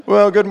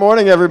Well, good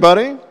morning,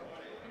 everybody. Good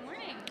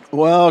morning.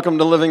 Welcome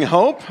to Living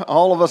Hope.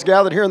 All of us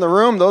gathered here in the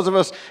room, those of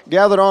us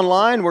gathered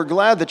online, we're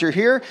glad that you're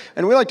here.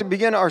 And we like to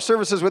begin our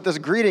services with this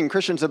greeting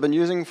Christians have been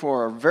using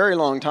for a very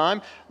long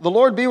time. The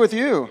Lord be with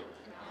you.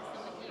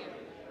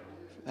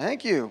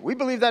 Thank you. We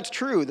believe that's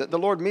true, that the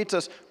Lord meets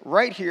us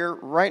right here,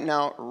 right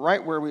now,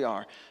 right where we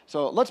are.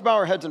 So let's bow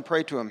our heads and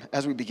pray to Him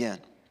as we begin.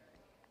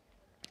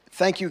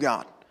 Thank you,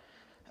 God,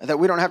 that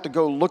we don't have to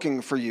go looking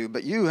for you,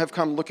 but you have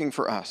come looking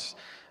for us.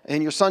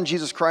 In your Son,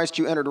 Jesus Christ,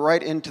 you entered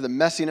right into the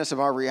messiness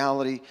of our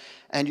reality,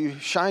 and you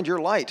shined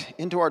your light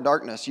into our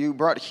darkness. You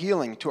brought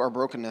healing to our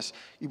brokenness.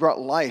 You brought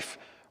life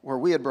where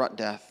we had brought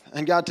death.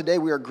 And God, today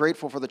we are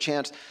grateful for the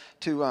chance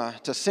to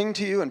sing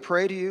to you and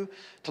pray to you,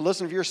 to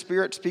listen to your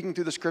Spirit speaking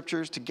through the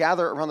Scriptures, to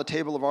gather around the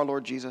table of our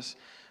Lord Jesus.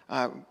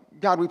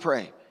 God, we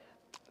pray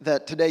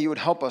that today you would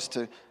help us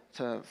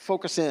to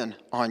focus in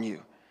on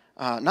you,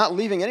 not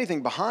leaving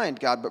anything behind,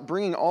 God, but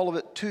bringing all of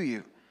it to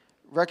you,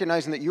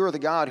 recognizing that you are the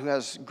God who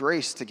has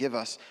grace to give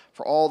us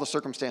for all the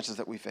circumstances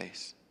that we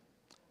face.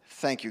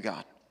 Thank you,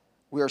 God.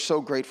 We are so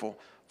grateful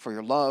for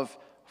your love,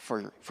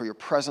 for your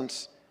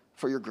presence,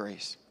 for your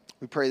grace.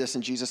 We pray this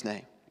in Jesus'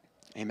 name.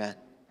 Amen.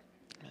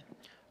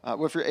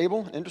 Well, if you're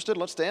able, interested,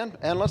 let's stand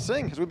and let's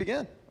sing as we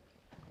begin.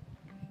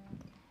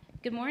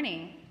 Good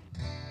morning.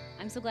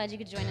 I'm so glad you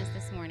could join us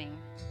this morning.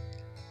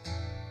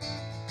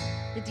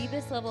 The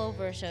deepest level of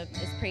worship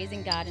is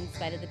praising God in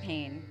spite of the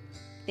pain,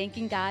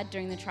 thanking God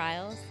during the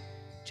trials,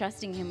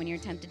 trusting Him when you're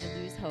tempted to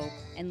lose hope,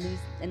 and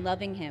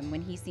loving Him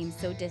when He seems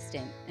so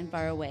distant and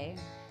far away.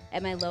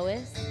 At my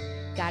lowest,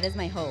 God is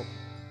my hope.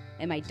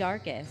 At my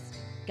darkest,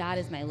 God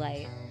is my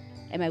light.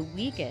 At my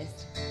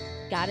weakest,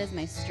 God is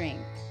my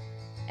strength.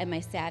 At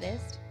my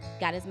saddest,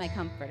 God is my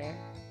comforter.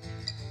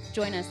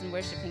 Join us in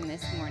worshiping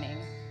this morning.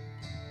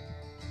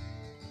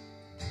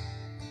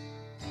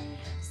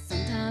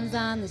 Sometimes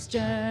on this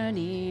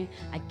journey,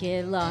 I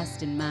get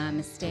lost in my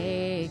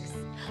mistakes.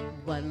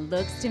 What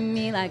looks to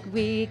me like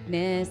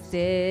weakness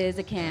is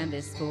a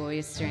canvas for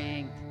your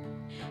strength.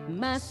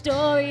 My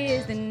story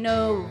isn't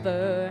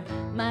over,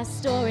 my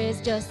story's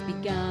just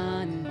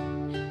begun.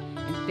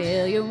 And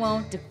failure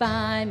won't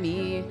define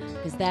me,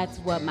 'cause that's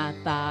what my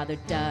Father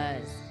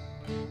does.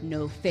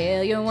 No,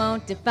 failure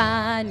won't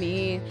define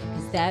me,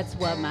 'cause that's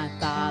what my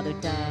Father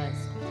does.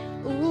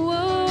 Ooh,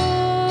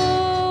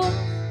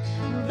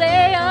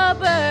 lay your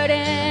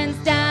burdens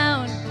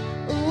down.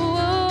 Ooh,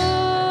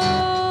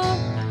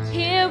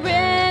 here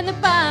in the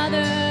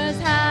Father's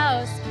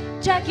house.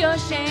 Check your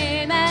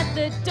shame at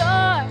the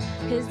door,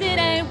 'cause it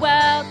ain't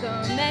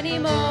welcome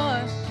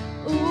anymore.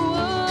 Ooh,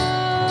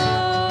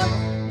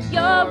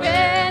 you're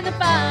in the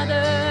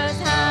Father's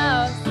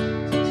house.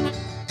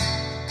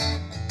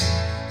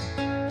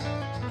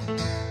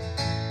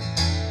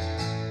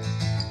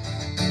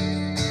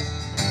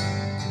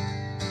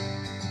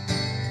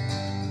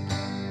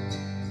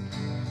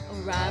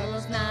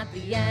 Arrival's not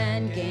the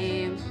end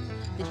game,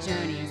 the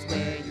journey's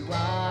where you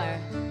are.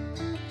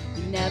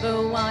 You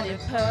never wanted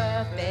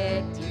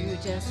perfect, you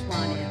just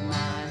wanted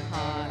my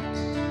heart.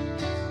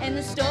 And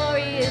the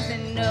story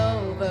isn't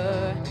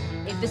over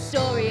if the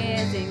story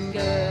isn't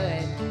good.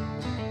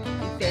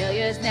 And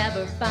failure's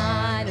never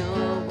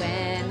final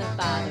when the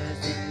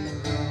Father's in the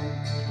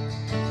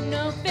room.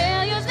 No,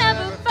 failure's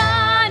never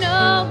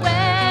final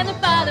when the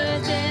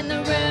Father's in the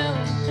room.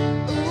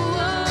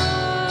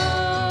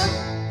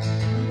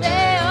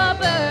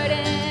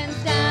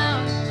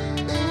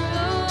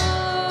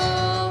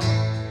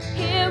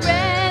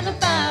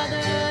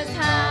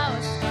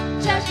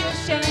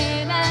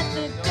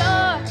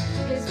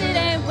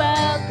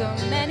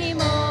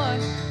 Anymore.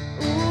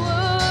 Ooh,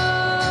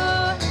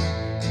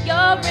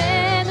 you're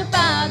in the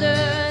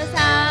Father's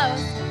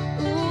house.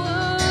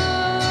 Ooh,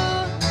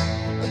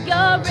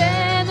 you're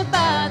in the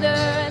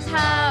Father's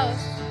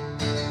house.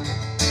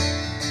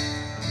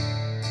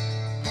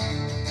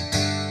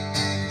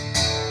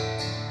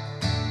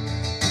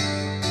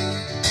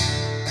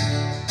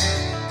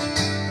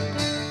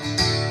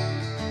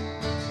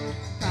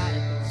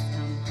 Prodigals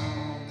come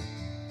home,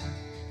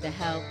 the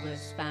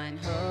helpless find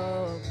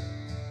hope.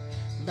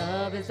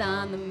 Love is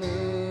on the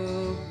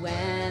move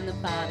when the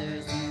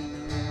Father's in the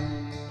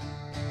room.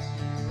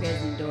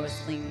 Prison doors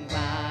fling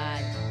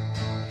wide,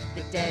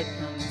 the dead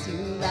come to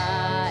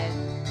life.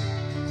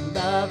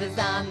 Love is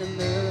on the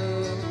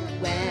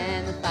move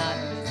when the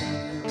Father's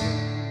in the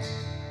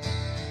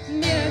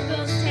room.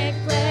 Miracles take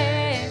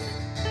place,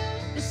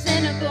 the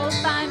cynical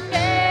find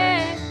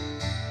faith.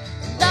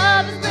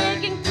 Love is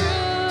breaking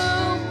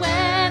through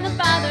when the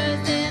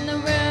Father's in the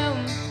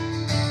room.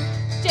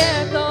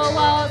 Jericho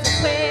walls are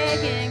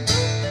quaking,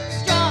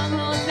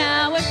 strongholds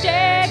now are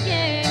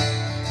shaking.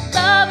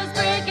 Love is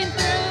breaking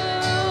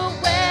through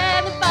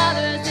when the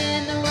Father's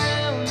in the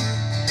room.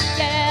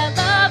 Yeah,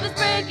 love is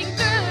breaking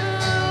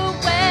through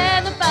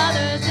when the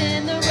Father's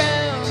in the room.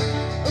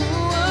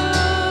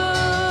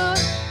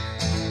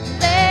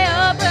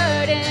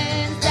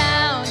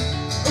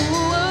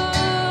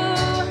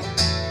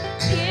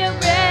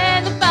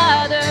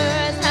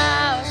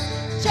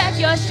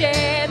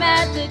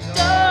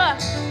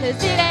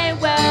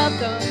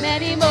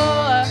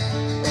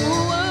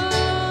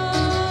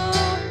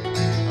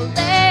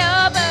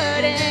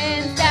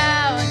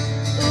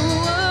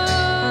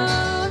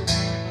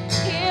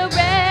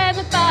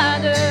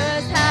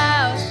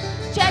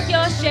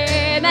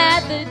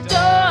 the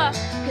door,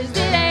 'cause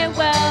it ain't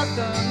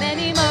welcome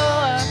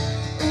anymore.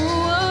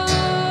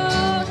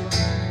 Ooh,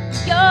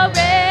 you're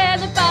in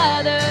the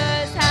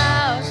Father's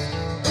house.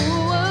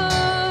 Ooh,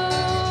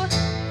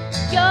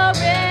 you're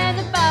in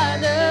the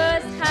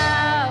Father's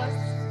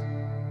house.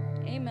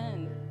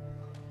 Amen.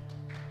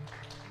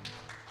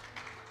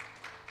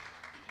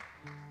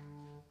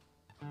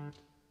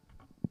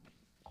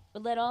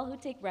 But let all who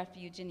take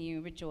refuge in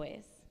you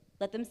rejoice.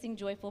 Let them sing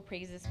joyful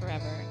praises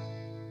forever.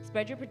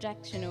 Spread your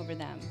protection over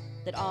them,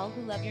 that all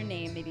who love your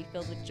name may be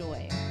filled with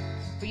joy.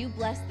 For you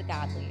bless the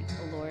godly,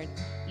 O Lord.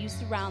 You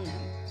surround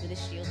them with a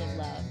shield of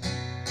love.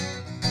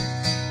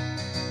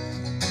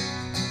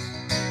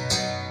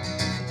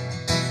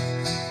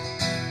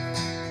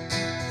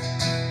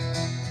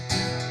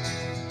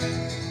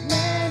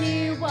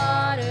 Many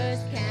waters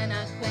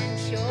cannot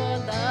quench your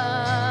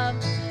love.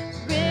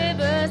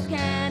 Rivers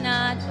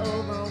cannot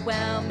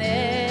overwhelm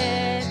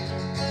it.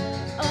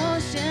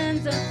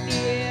 Oceans of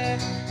fear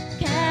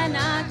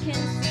cannot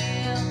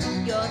conceal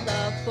your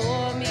love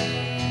for me.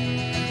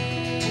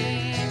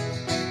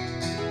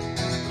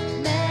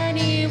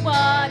 Many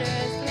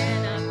waters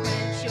cannot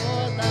quench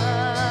your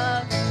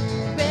love.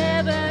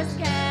 Rivers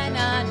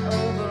cannot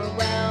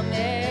overwhelm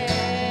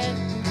it.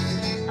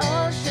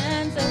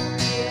 Oceans of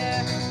fear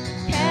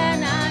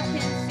cannot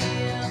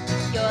conceal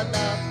your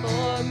love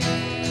for me.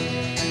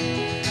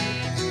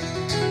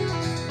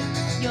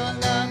 Your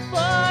love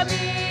for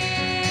me.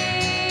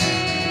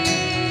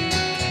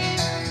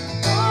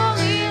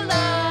 Holy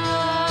love,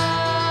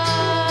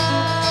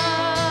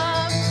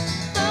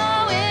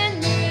 flow in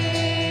me.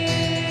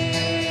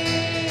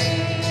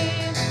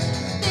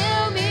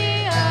 Fill me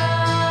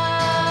up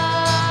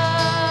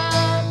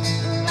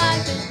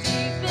like the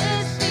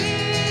deepest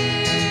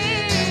sea,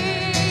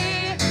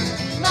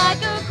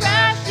 like a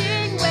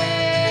crashing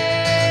wave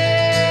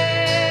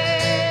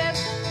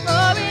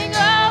pouring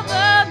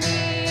over me.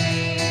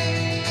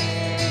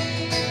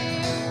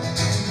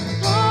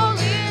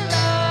 Holy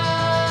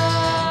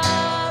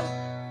love,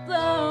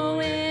 flow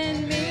in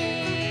me.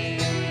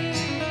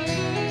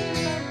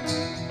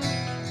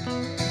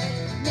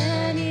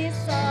 Many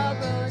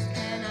sorrows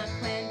cannot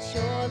quench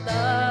your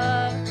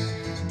love.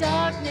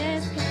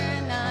 Darkness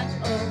cannot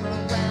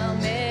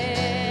overwhelm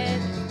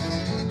it.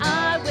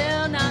 I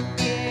will not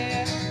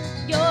fear.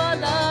 Your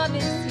love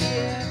is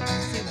here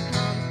to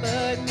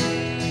comfort me.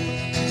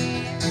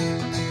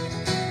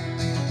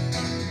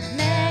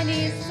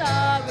 Many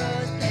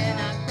sorrows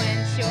cannot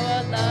quench your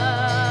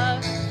love.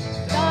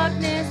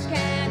 Darkness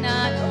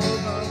cannot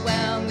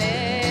overwhelm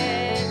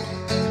it.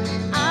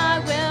 I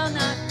will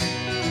not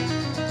fear.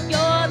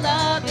 Your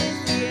love is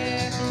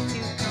here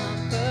to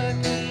comfort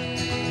me.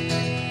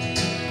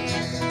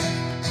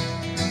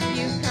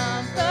 You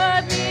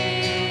comfort me.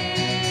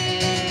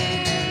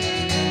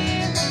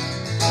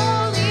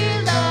 Holy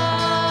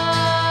love,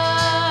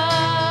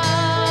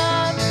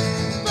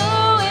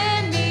 flow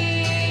in me.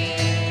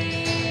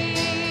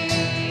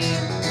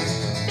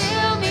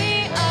 Fill me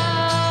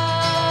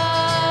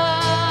up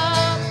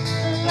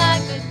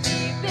like the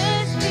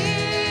deepest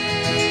sea,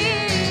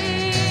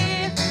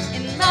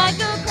 and like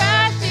a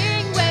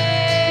crashing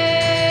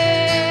wave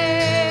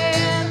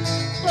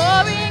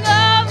pouring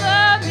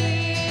over me.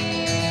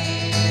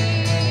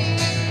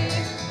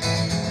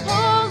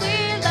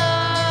 Holy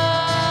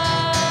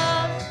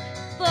love,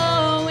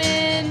 flow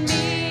in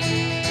me.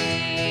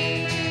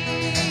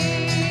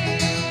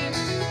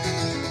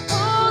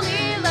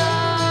 Holy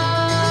love,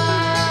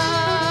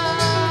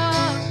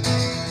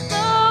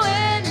 flow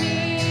in me.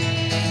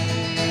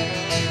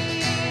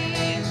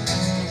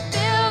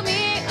 Fill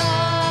me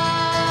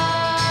up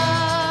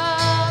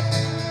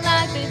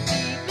like the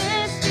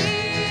deepest sea,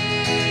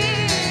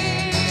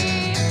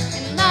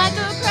 and like a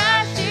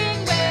crashing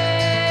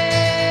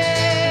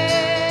wave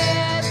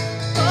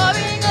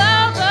pouring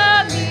over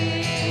me.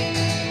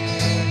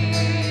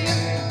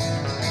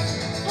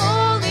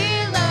 Holy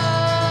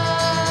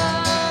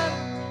love,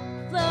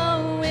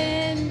 flow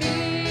in me.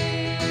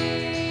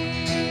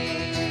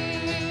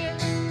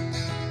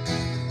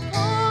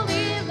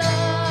 Holy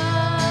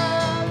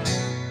love,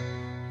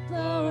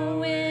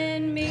 flow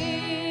in me.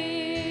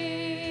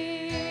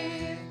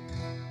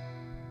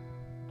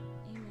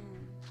 Amen.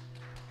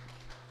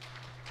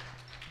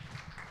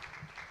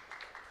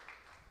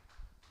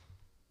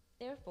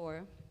 Therefore,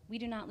 we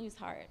do not lose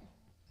heart.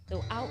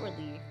 Though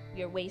outwardly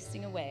we are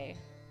wasting away,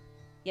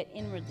 yet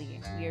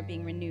inwardly we are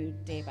being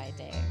renewed day by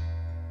day.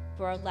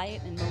 For our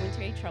light and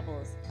momentary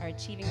troubles are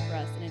achieving for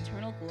us an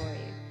eternal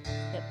glory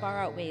that far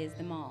outweighs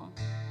them all.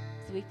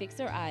 So we fix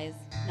our eyes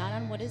not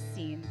on what is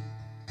seen,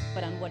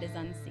 but on what is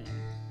unseen,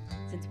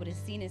 since what is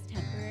seen is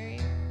temporary,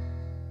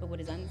 but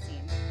what is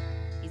unseen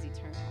is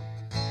eternal.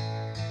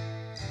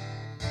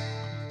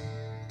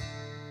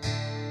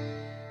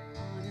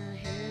 On a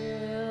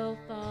hill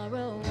far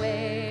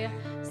away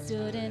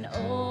stood an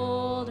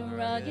old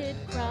rugged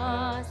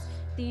cross,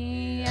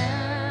 the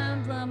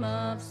emblem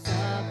of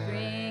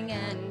suffering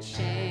and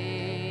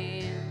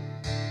shame.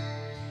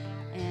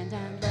 And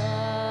I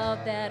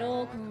love that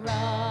old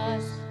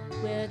cross,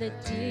 where the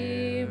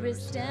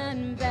dearest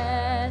and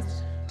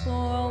best for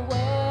a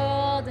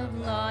world of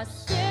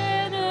lost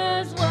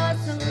sinners was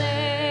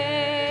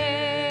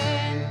slain.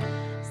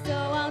 So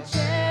I'll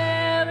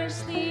cherish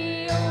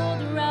the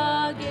old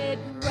rugged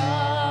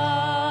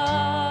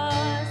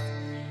cross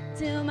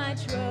till my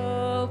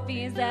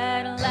trophies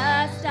at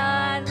last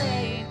I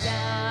lay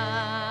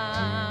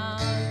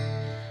down.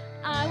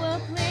 I will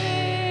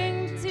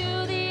cling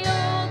to the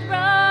old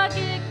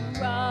rugged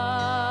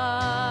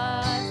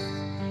cross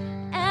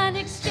and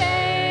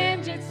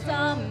exchange it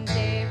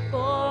someday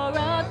for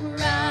a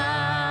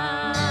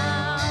crown.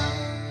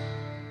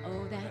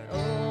 Oh, that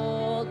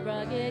old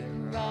rugged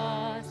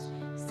cross,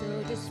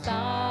 so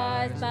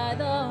despised by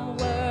the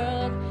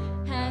world,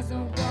 has a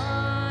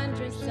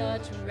wondrous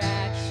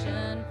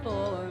attraction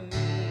for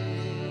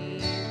me.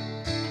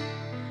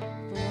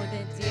 For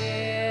the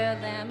dear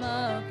Lamb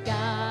of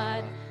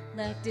God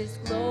left His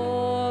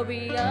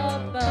glory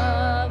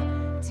above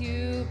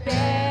to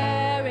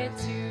bear it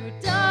to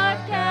dark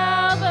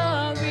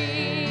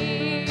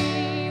Calvary.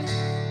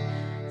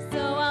 So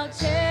I'll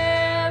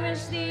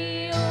cherish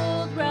the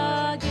old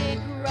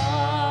rugged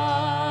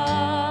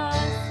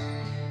cross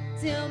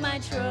till my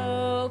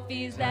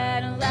trophies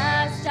at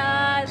last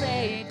I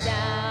lay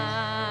down.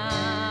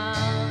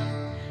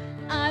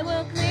 I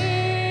will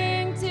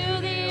cling to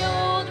the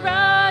old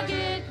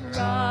rugged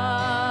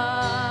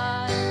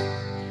cross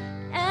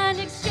and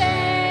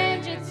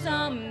exchange it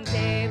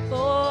someday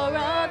for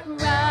a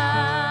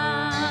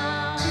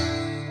crown.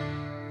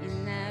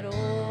 In that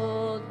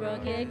old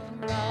rugged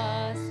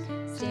cross,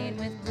 stained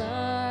with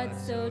blood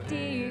so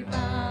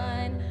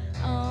divine,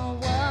 a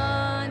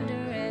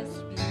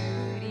wondrous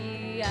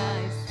beauty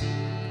I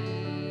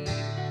see.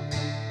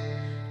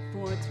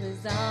 For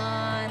 'twas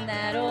on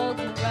that old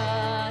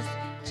cross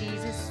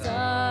Jesus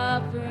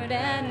suffered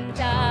and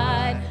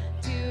died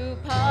to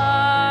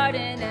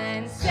pardon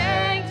and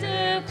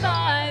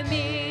sanctify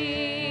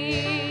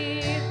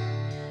me.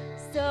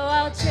 So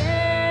I'll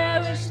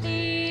cherish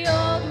the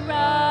old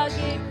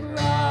rugged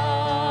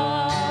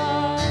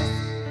cross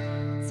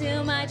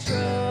till my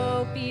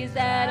trophies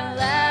at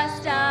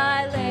last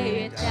I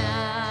lay it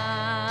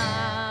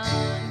down.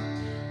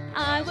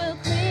 I will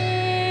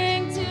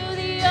cling to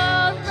the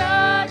old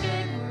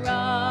rugged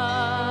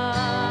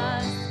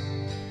cross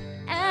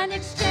and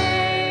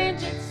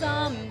exchange it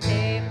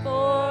someday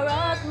for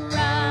a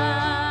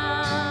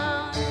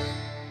crown.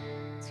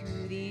 To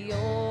the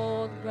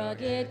old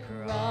rugged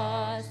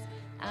cross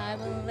I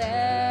will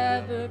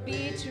ever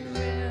be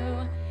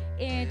true,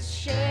 its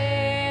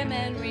shame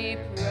and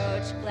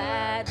reproach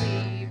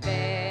gladly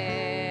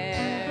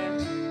bear.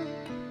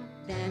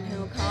 Then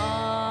He'll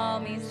call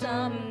me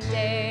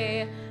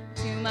someday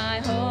to my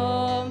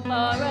home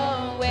far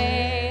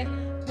away,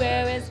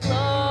 where His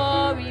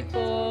glory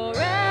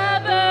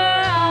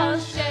forever I'll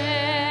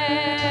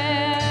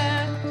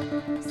share.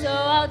 So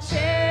I'll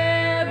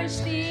cherish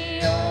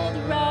the old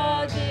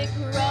rugged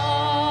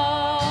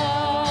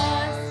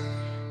cross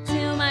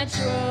till my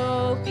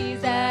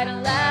trophies at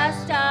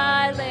last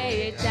I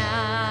lay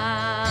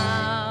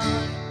down.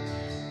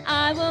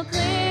 I will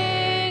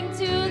cling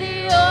to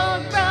the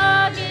old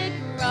rugged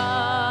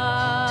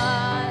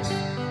cross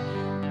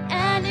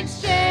and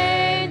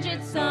exchange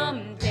it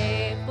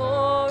someday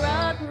for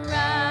a crown.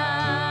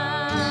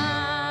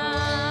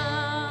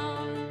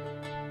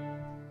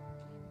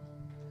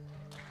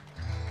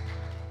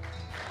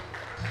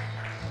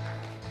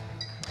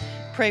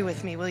 Pray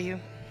with me, will you?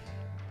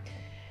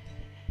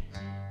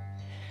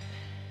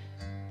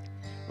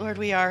 Lord,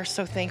 we are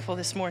so thankful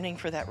this morning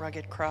for that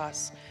rugged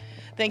cross.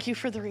 Thank you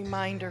for the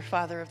reminder,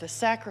 Father, of the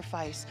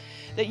sacrifice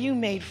that you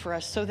made for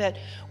us so that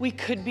we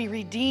could be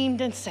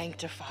redeemed and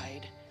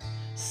sanctified,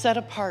 set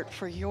apart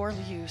for your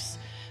use,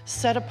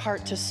 set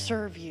apart to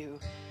serve you,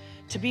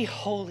 to be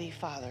holy,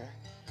 Father.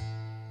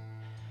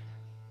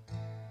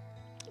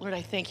 Lord,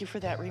 I thank you for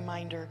that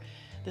reminder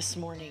this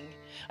morning.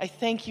 I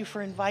thank you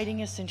for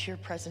inviting us into your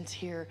presence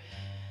here,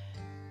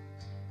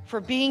 for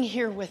being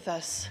here with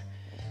us,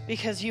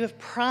 because you have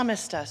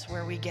promised us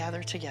where we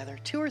gather together,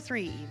 2 or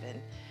 3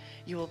 even,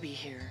 you will be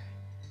here.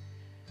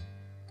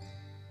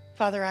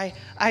 Father, I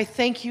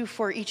thank you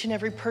for each and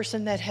every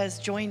person that has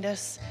joined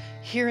us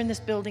here in this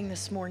building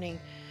this morning.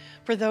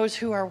 For those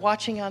who are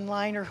watching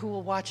online or who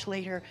will watch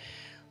later,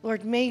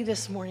 Lord, may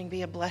this morning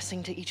be a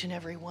blessing to each and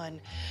every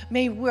one.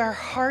 May our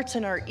hearts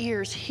and our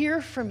ears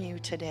hear from you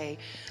today,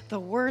 the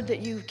word that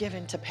you've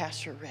given to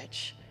Pastor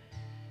Rich.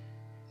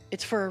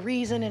 It's for a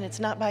reason and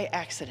it's not by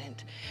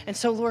accident. And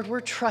so, Lord,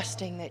 we're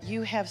trusting that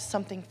you have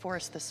something for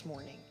us this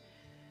morning.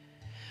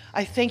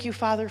 I thank you,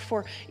 Father,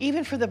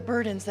 even for the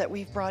burdens that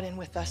we've brought in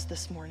with us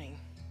this morning.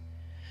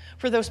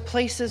 For those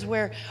places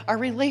where our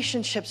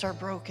relationships are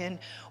broken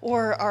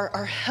or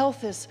our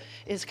health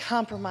is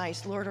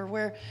compromised, Lord, or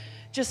we're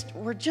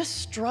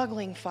just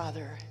struggling,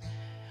 Father.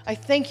 I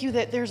thank you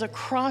that there's a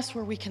cross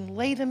where we can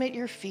lay them at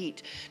your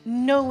feet,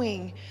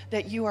 knowing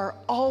that you are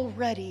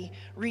already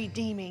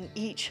redeeming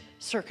each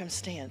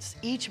circumstance,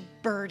 each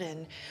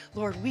burden.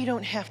 Lord, we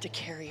don't have to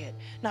carry it,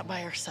 not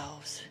by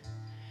ourselves.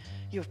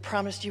 You have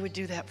promised you would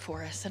do that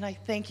for us, and I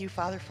thank you,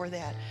 Father, for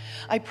that.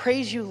 I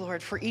praise you,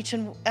 Lord, for each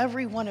and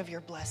every one of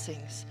your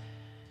blessings.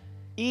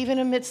 Even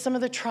amidst some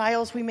of the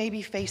trials we may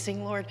be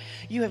facing, Lord,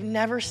 you have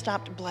never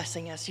stopped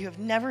blessing us. You have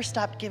never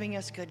stopped giving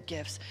us good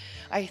gifts.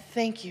 I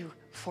thank you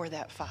for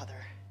that, Father.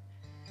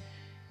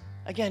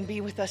 Again,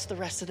 be with us the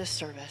rest of this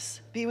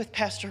service. Be with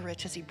Pastor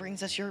Rich as he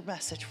brings us your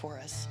message for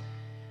us.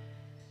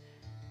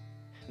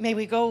 May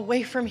we go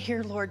away from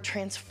here, Lord,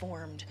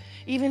 transformed,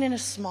 even in a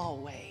small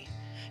way,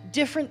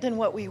 different than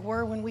what we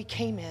were when we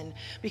came in,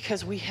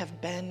 because we have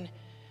been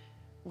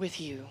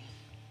with you.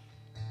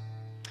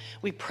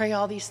 We pray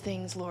all these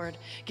things, Lord,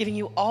 giving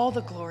you all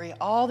the glory,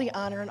 all the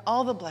honor, and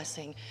all the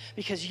blessing,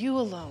 because you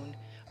alone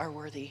are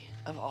worthy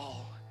of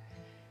all.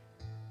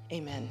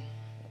 Amen.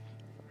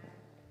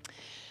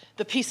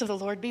 The peace of the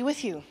Lord be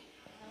with you.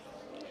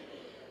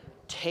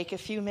 Take a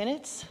few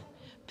minutes,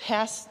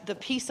 pass the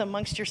peace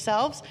amongst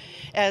yourselves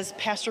as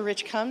Pastor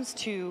Rich comes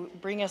to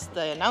bring us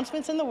the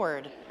announcements and the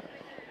word.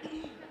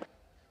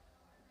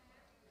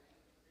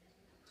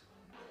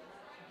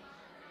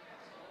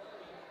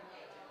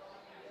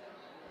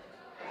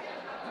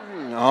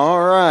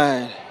 All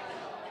right.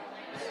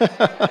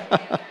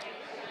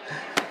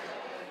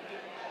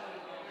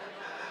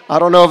 I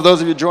don't know if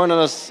those of you joining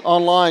us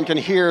online can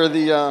hear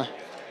the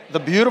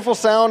beautiful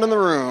sound in the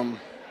room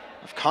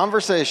of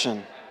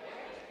conversation.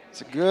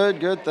 It's a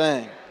good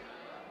thing.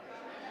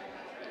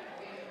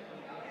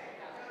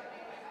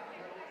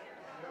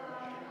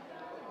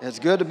 It's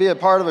good to be a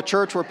part of a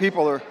church where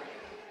people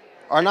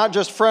are not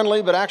just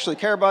friendly, but actually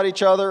care about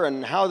each other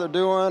and how they're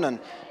doing. And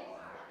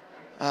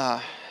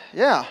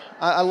yeah,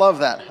 I love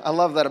that. I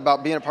love that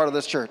about being a part of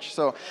this church.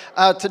 So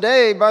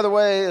today, by the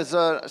way, is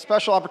a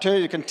special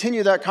opportunity to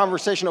continue that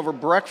conversation over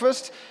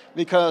breakfast,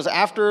 because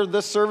after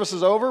this service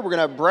is over, we're going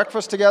to have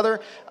breakfast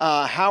together.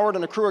 Howard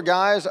and a crew of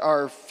guys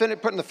are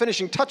putting the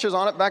finishing touches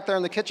on it back there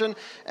in the kitchen,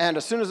 and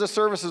as soon as this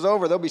service is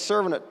over, they'll be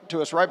serving it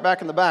to us right back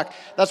in the back.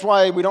 That's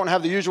why we don't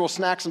have the usual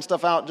snacks and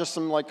stuff out, just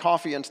some like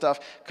coffee and stuff,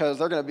 because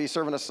they're going to be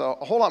serving us a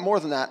whole lot more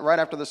than that right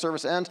after the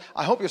service ends.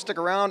 I hope you'll stick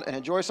around and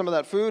enjoy some of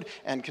that food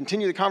and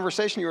continue the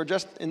conversation you were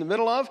just in the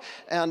middle of,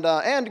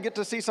 and get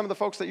to see some of the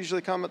folks that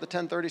usually come at the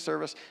 10:30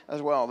 service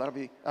as well. That'll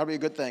be a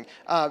good thing.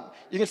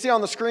 You can see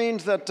on the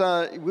screens that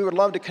we would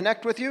love to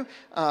connect with you.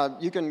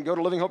 You can go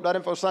to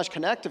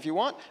livinghope.info/connect if you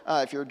want.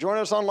 If you're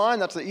joining us online,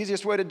 that's the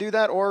easiest way to do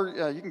that,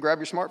 or you can grab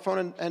your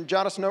smartphone and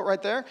jot us a note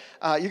right there.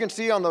 You can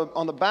see on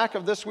the back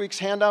of this week's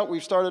handout,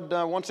 we've started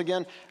once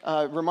again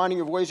reminding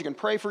you of ways you can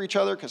pray for each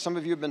other, because some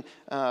of you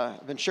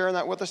have been sharing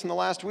that with us in the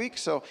last week.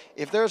 So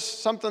if there's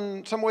some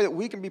way that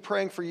we can be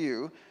praying for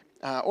you,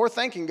 or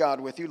thanking God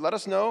with you, let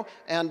us know.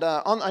 And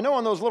I know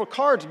on those little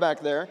cards back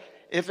there,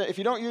 if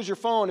you don't use your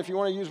phone, if you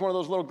want to use one of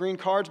those little green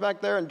cards back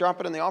there and drop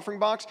it in the offering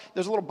box,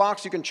 there's a little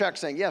box you can check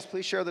saying, yes,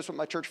 please share this with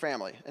my church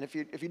family. And if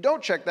you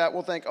don't check that,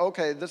 we'll think,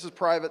 okay, this is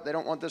private. They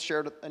don't want this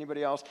shared with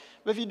anybody else.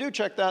 But if you do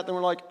check that, then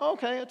we're like,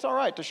 okay, it's all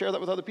right to share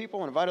that with other people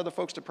and invite other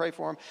folks to pray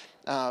for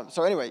them.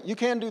 So anyway, you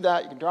can do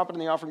that. You can drop it in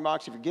the offering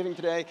box. If you're giving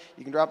today,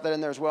 you can drop that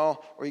in there as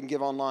well, or you can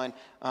give online.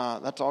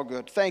 That's all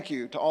good. Thank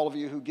you to all of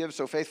you who give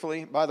so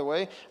faithfully. By the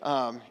way,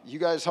 you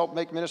guys help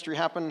make ministry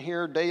happen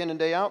here day in and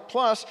day out.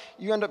 Plus,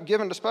 you end up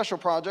giving to special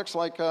projects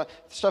like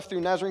stuff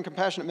through Nazarene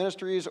Compassionate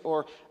Ministries,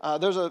 or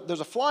there's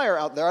a flyer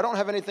out there. I don't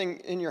have anything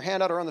in your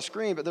handout or on the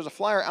screen, but there's a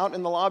flyer out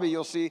in the lobby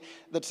you'll see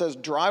that says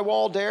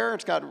Drywall Dare.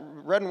 It's got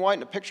red and white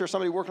and a picture of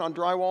somebody working on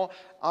drywall.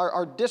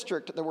 Our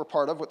district that we're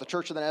part of with the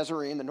Church of the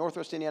Nazarene, the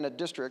Northwest Indiana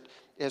district,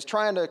 is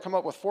trying to come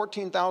up with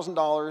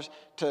 $14,000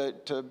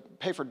 to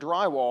pay for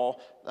drywall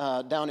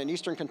down in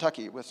eastern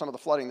Kentucky with some of the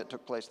flooding that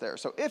took place there.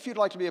 So if you'd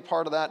like to be a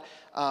part of that,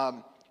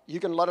 you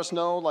can let us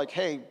know, like,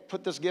 hey,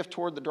 put this gift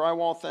toward the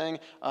drywall thing.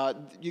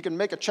 You can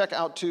make a check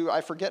out to,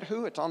 I forget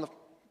who, it's on the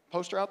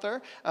poster out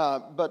there,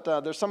 but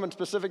there's someone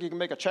specific you can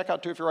make a check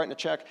out to if you're writing a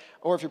check,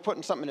 or if you're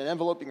putting something in an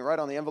envelope, you can write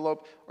on the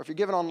envelope, or if you're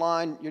giving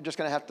online, you're just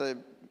going to have to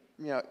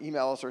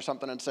email us or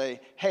something and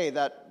say, hey,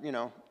 that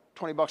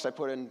 $20 I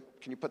put in,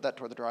 can you put that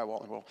toward the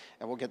drywall?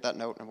 And we'll get that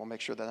note, and we'll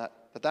make sure that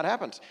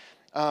happens.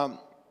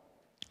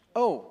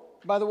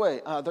 By the way,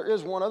 there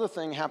is one other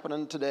thing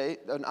happening today,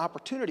 an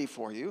opportunity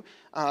for you.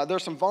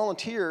 There's some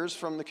volunteers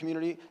from the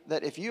community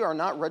that if you are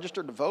not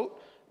registered to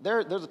vote,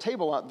 there's a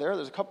table out there.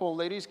 There's a couple of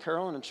ladies,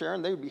 Carolyn and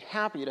Sharon. They would be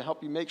happy to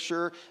help you make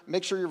sure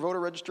your voter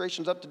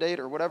registration's up to date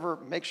or whatever.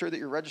 Make sure that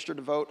you're registered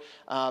to vote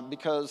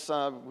because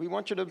we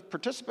want you to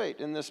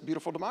participate in this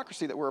beautiful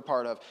democracy that we're a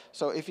part of.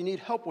 So if you need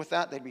help with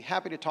that, they'd be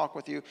happy to talk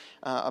with you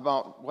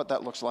about what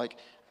that looks like.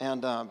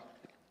 And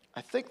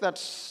I think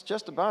that's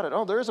just about it.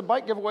 Oh, there is a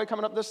bike giveaway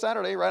coming up this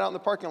Saturday right out in the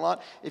parking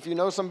lot. If you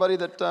know somebody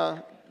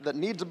that that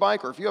needs a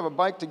bike, or if you have a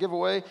bike to give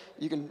away,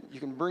 you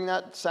can bring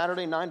that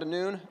Saturday 9 to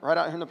noon right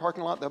out here in the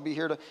parking lot. They'll be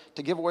here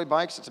to give away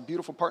bikes. It's a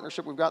beautiful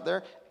partnership we've got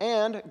there.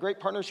 And great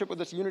partnership with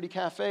this Unity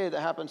Cafe that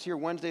happens here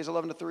Wednesdays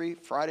 11 to 3,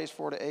 Fridays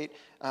 4 to 8.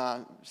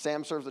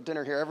 Sam serves the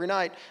dinner here every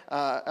night,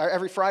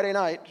 every Friday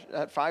night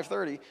at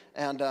 5:30.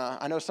 And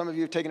I know some of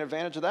you have taken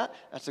advantage of that.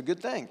 That's a good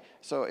thing.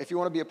 So if you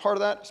want to be a part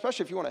of that,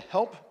 especially if you want to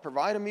help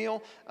provide a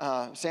meal,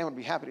 Sam would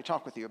be happy to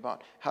talk with you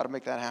about how to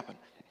make that happen.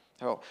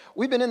 So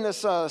we've been in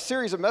this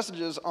series of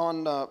messages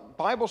on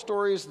Bible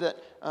stories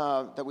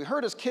that we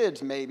heard as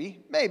kids,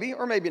 maybe,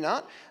 or maybe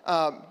not.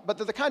 But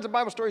they're the kinds of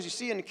Bible stories you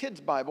see in a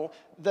kid's Bible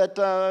that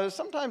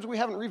sometimes we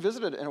haven't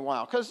revisited in a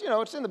while. Because,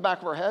 it's in the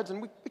back of our heads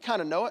and we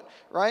kind of know it,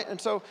 right?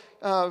 And so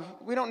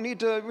we don't need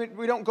to,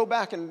 we don't go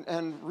back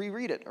and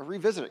reread it or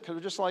revisit it. Because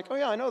we're just like, oh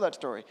yeah, I know that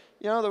story.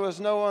 There was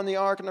Noah and the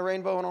ark and the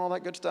rainbow and all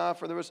that good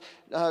stuff. Or there was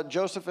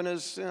Joseph and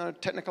his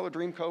Technicolor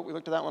dream coat. We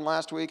looked at that one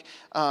last week.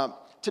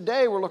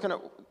 Today we're looking at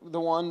the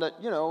one that,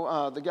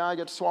 the guy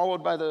gets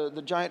swallowed by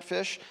the giant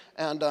fish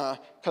and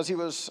because he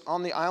was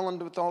on the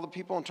island with all the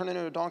people and turned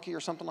into a donkey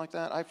or something like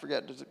that. I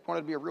forget. Does it want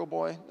to be a real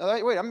boy?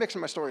 Wait, I'm mixing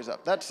my stories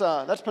up. That's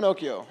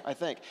Pinocchio, I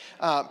think.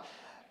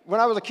 When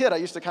I was a kid, I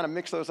used to kind of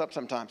mix those up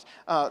sometimes.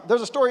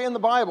 There's a story in the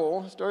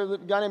Bible, a story of a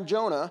guy named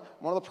Jonah,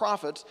 one of the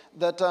prophets,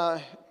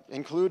 that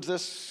includes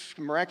this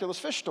miraculous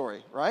fish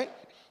story, right?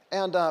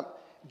 And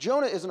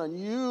Jonah is an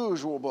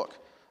unusual book.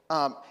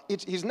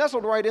 He's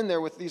nestled right in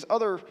there with these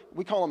other,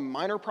 we call them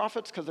minor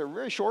prophets because they're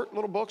very short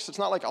little books. It's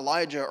not like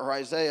Elijah or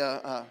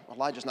Isaiah.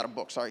 Elijah's not a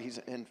book, sorry, he's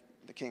in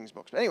the King's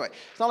books. But anyway,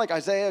 it's not like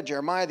Isaiah,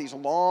 Jeremiah, these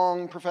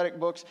long prophetic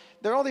books.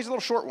 They're all these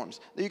little short ones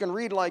that you can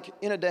read like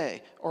in a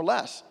day or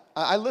less.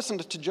 I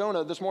listened to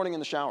Jonah this morning in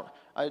the shower.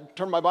 I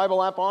turned my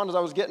Bible app on as I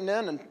was getting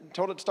in and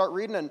told it to start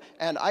reading,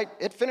 and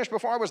it finished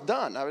before I was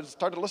done. I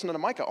started listening to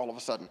Micah all of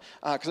a sudden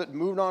because it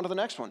moved on to the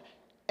next one.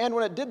 And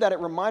when it did that, it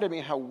reminded me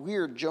how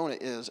weird Jonah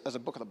is as a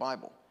book of the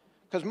Bible.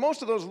 Because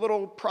most of those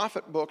little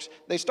prophet books,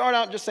 they start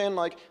out just saying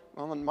like,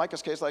 well, in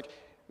Micah's case, like,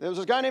 there was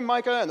this guy named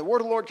Micah, and the word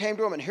of the Lord came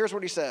to him, and here's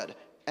what he said.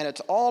 And it's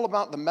all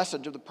about the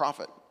message of the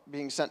prophet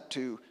being sent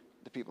to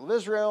the people of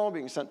Israel,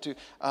 being sent to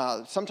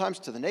sometimes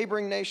to the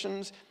neighboring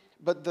nations.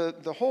 But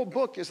the whole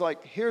book is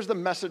like, here's the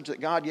message that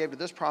God gave to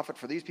this prophet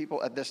for these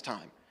people at this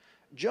time.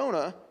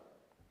 Jonah,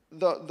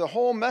 the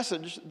whole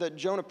message that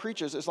Jonah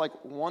preaches is like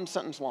one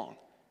sentence long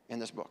in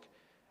this book.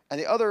 And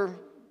the other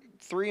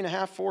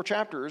 3.5, 4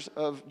 chapters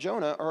of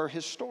Jonah are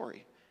his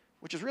story,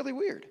 which is really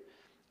weird.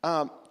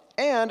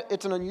 And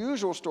it's an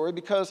unusual story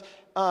because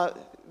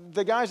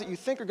the guys that you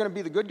think are going to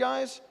be the good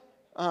guys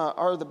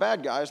are the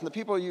bad guys, and the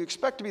people you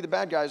expect to be the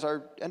bad guys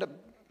end up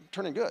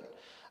turning good.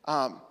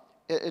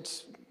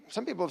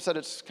 Some people have said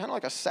it's kind of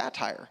like a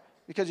satire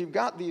because you've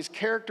got these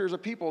characters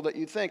of people that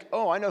you think,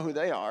 oh, I know who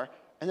they are,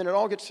 and then it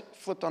all gets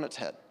flipped on its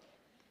head.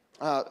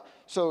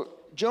 So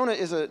Jonah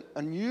is an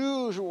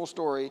unusual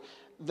story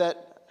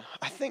that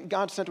I think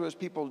God sent to his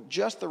people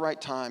just the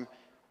right time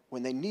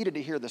when they needed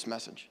to hear this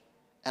message.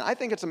 And I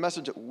think it's a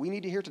message that we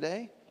need to hear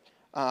today.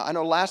 I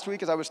know last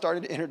week as I was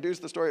starting to introduce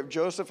the story of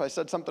Joseph, I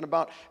said something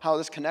about how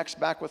this connects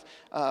back with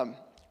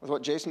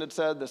what Jason had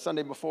said the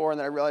Sunday before, and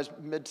then I realized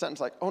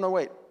mid-sentence like, oh no,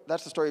 wait,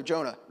 that's the story of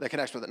Jonah that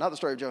connects with it, not the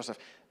story of Joseph.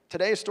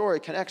 Today's story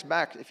connects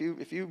back. If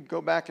you go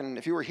back and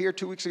if you were here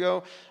 2 weeks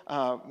ago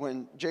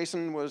when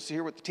Jason was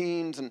here with the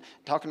teens and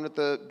talking with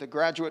the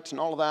graduates and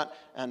all of that,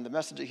 and the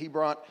message that he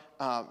brought,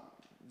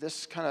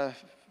 this kind of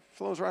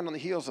flows right on the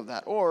heels of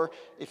that. Or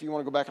if you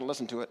want to go back and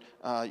listen to it,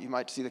 you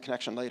might see the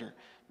connection later.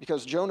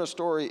 Because Jonah's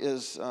story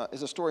is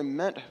a story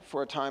meant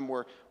for a time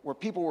where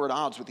people were at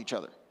odds with each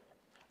other,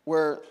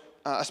 where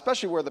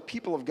especially where the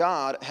people of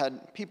God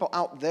had people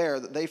out there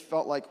that they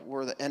felt like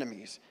were the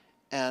enemies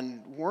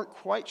and weren't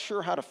quite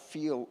sure how to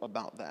feel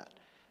about that.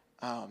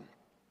 I'm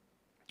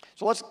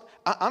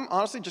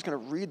honestly just going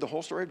to read the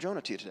whole story of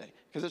Jonah to you today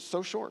because it's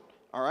so short.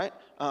 All right?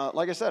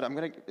 Like I said,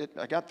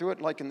 I got through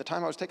it like in the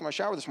time I was taking my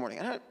shower this morning.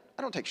 And I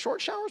don't take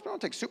short showers, but I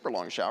don't take super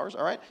long showers,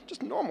 all right?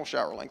 Just normal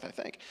shower length, I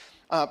think.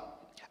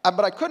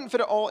 But I couldn't fit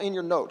it all in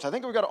your notes. I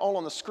think we got it all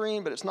on the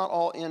screen, but it's not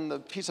all in the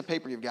piece of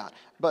paper you've got.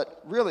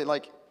 But really,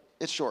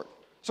 it's short.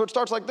 So it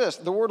starts like this.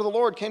 The word of the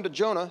Lord came to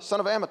Jonah, son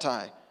of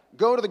Amittai.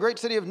 Go to the great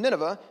city of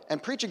Nineveh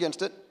and preach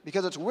against it,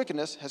 because its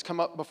wickedness has come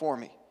up before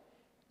me.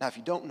 Now, if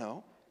you don't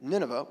know,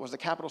 Nineveh was the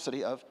capital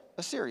city of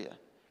Assyria.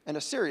 And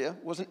Assyria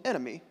was an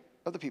enemy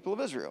of the people of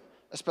Israel,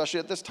 especially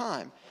at this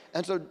time.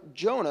 And so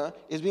Jonah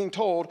is being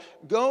told,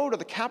 go to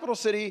the capital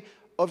city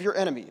of your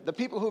enemy, the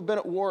people who've been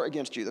at war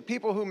against you, the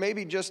people who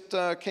maybe just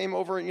came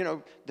over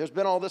and, there's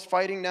been all this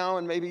fighting now,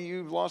 and maybe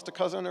you've lost a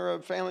cousin or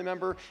a family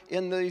member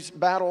in these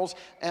battles,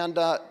 and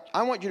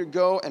I want you to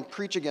go and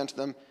preach against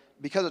them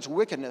because its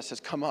wickedness has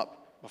come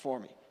up before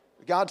me.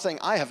 God's saying,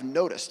 I have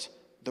noticed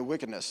the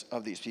wickedness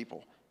of these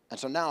people, and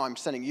so now I'm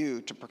sending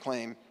you to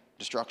proclaim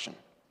destruction.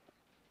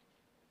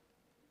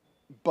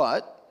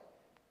 But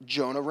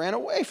Jonah ran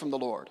away from the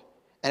Lord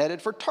and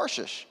headed for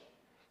Tarshish.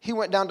 He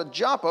went down to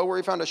Joppa, where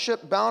he found a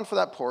ship bound for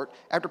that port.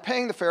 After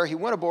paying the fare, he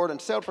went aboard and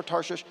sailed for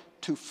Tarshish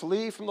to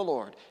flee from the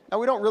Lord. Now,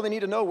 we don't really need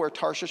to know where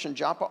Tarshish and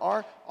Joppa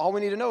are. All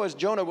we need to know is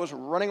Jonah was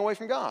running away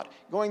from God,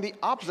 going the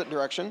opposite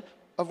direction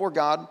of where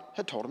God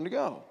had told him to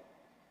go.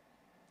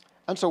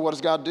 And so what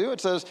does God do?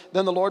 It says,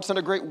 then the Lord sent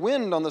a great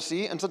wind on the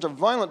sea, and such a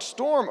violent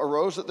storm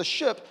arose that the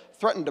ship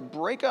threatened to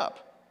break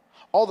up.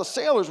 All the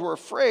sailors were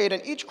afraid,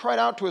 and each cried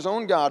out to his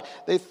own God.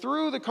 They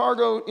threw the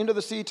cargo into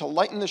the sea to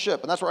lighten the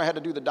ship. And that's where I had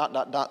to do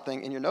the ...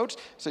 thing in your notes,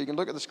 so you can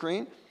look at the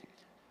screen.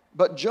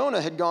 But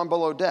Jonah had gone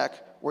below deck,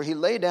 where he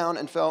lay down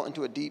and fell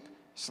into a deep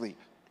sleep.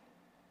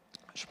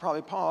 I should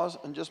probably pause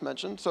and just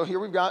mention. So here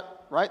we've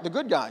got, right, the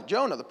good guy,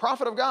 Jonah, the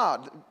prophet of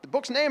God. The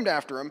book's named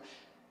after him,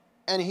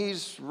 and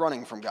he's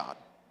running from God.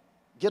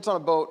 Gets on a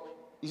boat,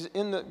 he's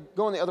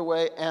going the other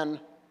way,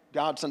 and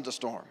God sends a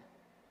storm.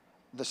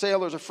 The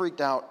sailors are freaked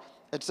out.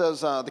 It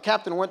says, the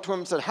captain went to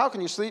him and said, how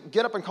can you sleep?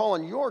 Get up and call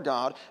on your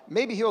God.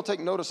 Maybe he'll take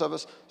notice of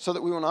us so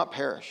that we will not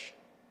perish.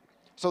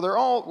 So they're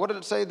all, what did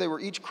it say? They were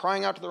each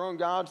crying out to their own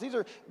gods.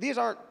 These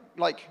aren't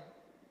like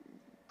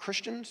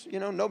Christians,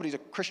 nobody's a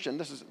Christian.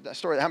 This is a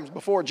story that happens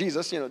before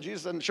Jesus.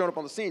 Jesus hasn't shown up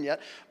on the scene yet.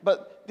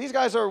 But these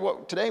guys are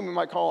what today we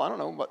might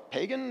call,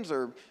 pagans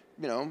or,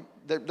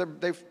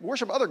 they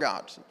worship other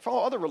gods,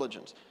 follow other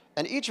religions.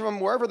 And each of them,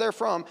 wherever they're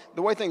from,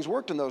 the way things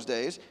worked in those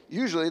days,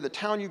 usually the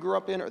town you grew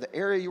up in or the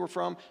area you were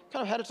from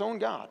kind of had its own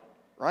god,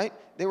 right?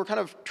 They were kind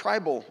of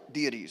tribal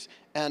deities.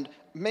 And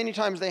many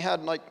times they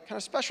had kind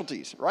of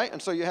specialties, right?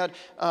 And so you had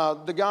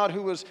the god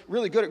who was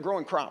really good at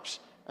growing crops.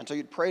 And so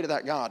you'd pray to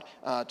that God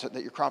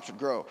that your crops would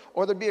grow.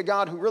 Or there'd be a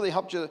God who really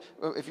helped you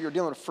if you were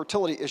dealing with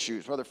fertility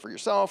issues, whether for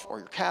yourself or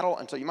your cattle.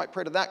 And so you might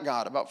pray to that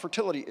God about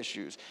fertility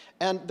issues.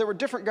 And there were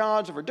different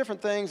gods over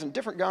different things and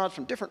different gods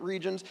from different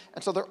regions.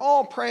 And so they're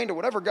all praying to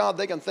whatever God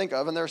they can think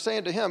of. And they're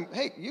saying to him,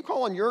 hey, you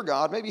call on your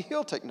God, maybe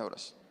he'll take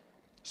notice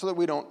so that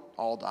we don't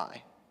all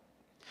die.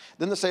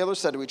 Then the sailors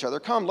said to each other,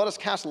 come, let us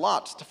cast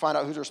lots to find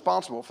out who's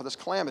responsible for this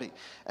calamity.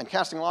 And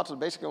casting lots was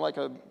basically like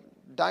a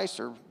dice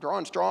or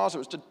drawing straws.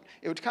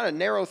 It would kind of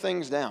narrow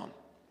things down.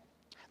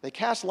 They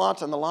cast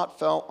lots, and the lot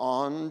fell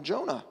on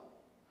Jonah.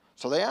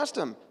 So they asked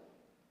him,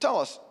 tell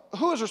us,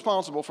 who is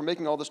responsible for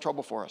making all this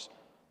trouble for us?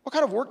 What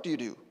kind of work do you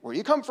do? Where do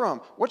you come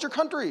from? What's your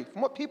country?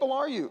 From what people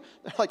are you?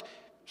 They're like,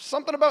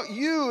 something about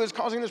you is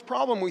causing this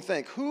problem, we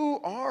think. Who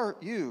are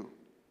you?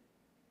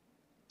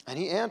 And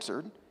he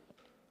answered,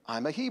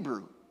 I'm a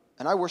Hebrew,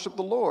 and I worship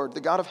the Lord,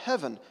 the God of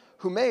heaven,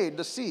 who made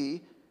the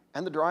sea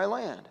and the dry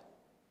land.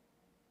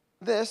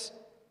 This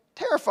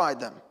terrified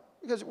them.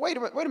 Because wait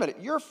a minute,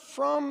 you're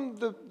from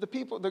the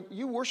people,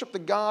 you worship the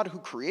God who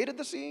created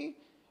the sea?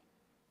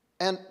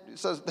 And it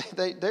says,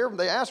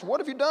 they asked, what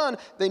have you done?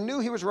 They knew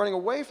he was running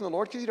away from the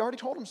Lord because he'd already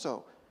told them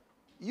so.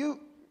 You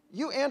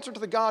answer to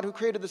the God who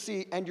created the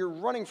sea, and you're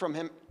running from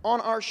him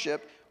on our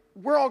ship.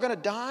 We're all going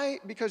to die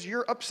because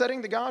you're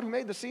upsetting the God who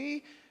made the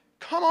sea?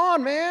 Come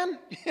on, man.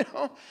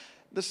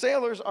 The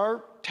sailors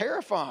are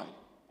terrified.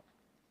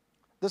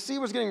 The sea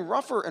was getting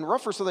rougher and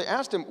rougher, so they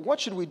asked him, what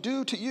should we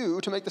do to you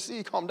to make the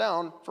sea calm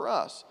down for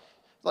us?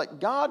 Like,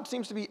 God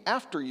seems to be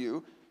after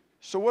you,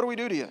 so what do we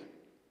do to you?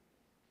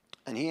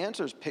 And he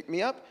answers, pick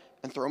me up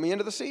and throw me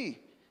into the sea,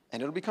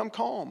 and it'll become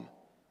calm.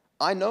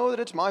 I know that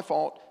it's my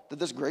fault that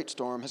this great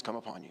storm has come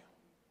upon you.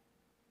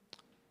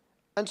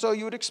 And so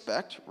you would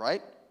expect,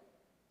 right,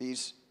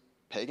 these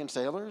pagan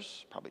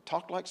sailors probably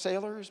talked like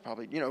sailors,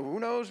 probably, who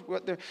knows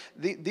what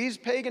these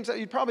pagans,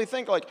 you'd probably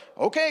think like,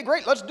 okay,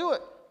 great, let's do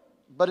it.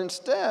 But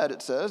instead,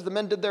 it says, the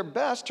men did their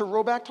best to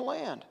row back to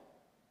land.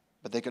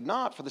 But they could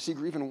not, for the sea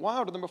grew even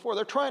wilder than before.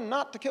 They're trying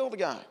not to kill the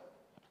guy.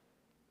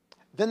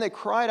 Then they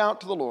cried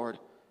out to the Lord,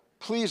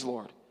 please,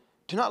 Lord,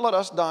 do not let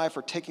us die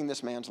for taking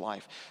this man's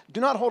life.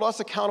 Do not hold us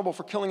accountable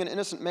for killing an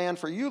innocent man,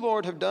 for you,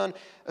 Lord, have done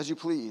as you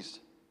pleased.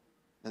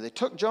 And they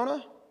took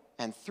Jonah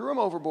and threw him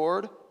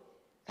overboard,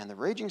 and the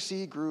raging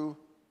sea grew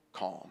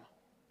calm.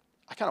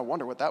 I kind of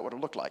wonder what that would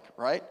have looked like,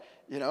 right?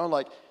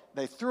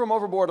 They threw him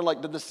overboard,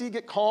 and did the sea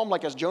get calm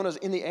as Jonah's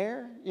in the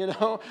air,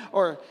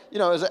 Or,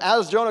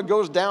 as Jonah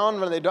goes down,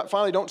 when they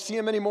finally don't see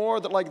him anymore,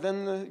 that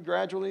then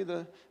gradually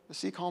the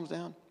sea calms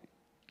down?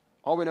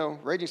 All we know,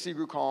 raging sea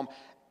grew calm.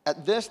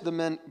 At this, the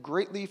men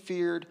greatly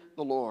feared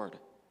the Lord,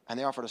 and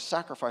they offered a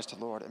sacrifice to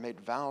the Lord and made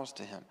vows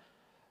to him.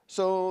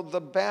 So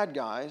the bad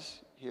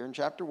guys here in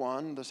chapter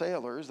 1, the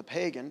sailors, the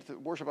pagans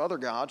that worship other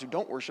gods who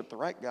don't worship the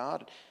right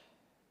God,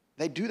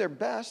 they do their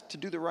best to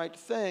do the right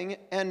thing,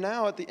 and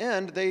now at the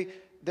end,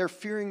 they're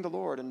fearing the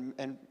Lord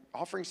and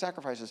offering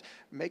sacrifices,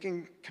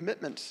 making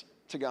commitments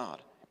to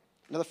God.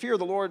 Now, the fear of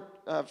the Lord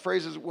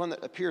phrase is one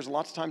that appears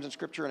lots of times in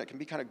Scripture, and it can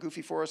be kind of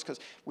goofy for us because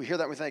we hear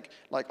that and we think,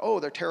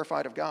 they're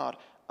terrified of God,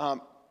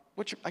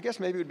 which I guess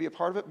maybe would be a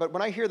part of it. But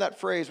when I hear that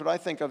phrase, what I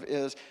think of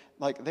is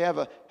they have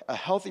a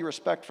healthy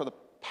respect for the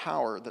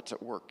power that's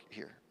at work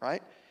here,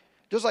 right?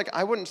 Just like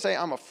I wouldn't say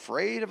I'm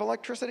afraid of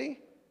electricity,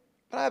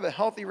 but I have a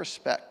healthy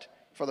respect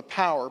for the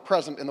power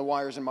present in the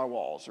wires in my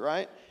walls,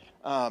 right?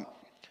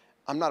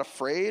 I'm not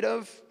afraid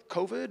of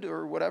COVID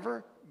or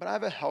whatever, but I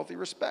have a healthy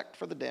respect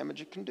for the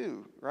damage it can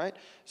do, right?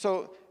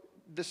 So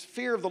this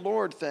fear of the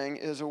Lord thing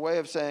is a way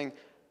of saying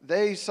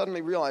they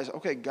suddenly realize,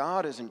 okay,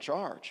 God is in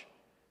charge.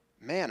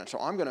 Man, and so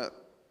I'm going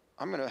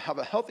to have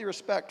a healthy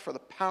respect for the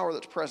power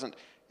that's present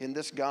in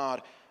this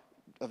God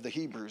of the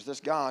Hebrews, this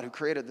God who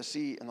created the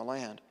sea and the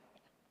land.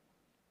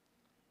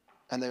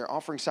 And they're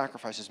offering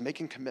sacrifices,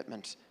 making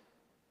commitments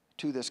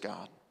to this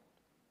God.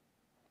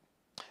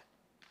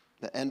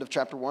 The end of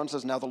chapter 1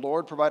 says, now the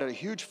Lord provided a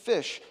huge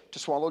fish to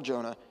swallow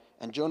Jonah,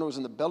 and Jonah was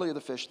in the belly of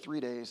the fish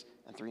 3 days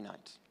and 3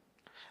 nights.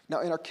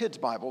 Now, in our kids'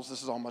 Bibles,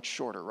 this is all much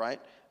shorter, right?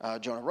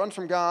 Jonah runs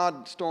from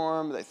God,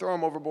 storm, they throw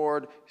him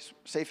overboard, he's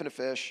safe in a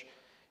fish.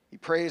 He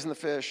prays in the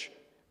fish.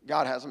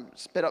 God has him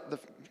spit up,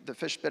 the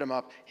fish spit him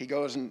up. He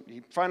goes and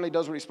he finally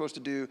does what he's supposed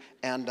to do,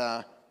 and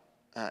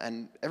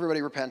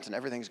everybody repents and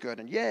everything's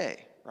good, and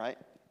yay, right?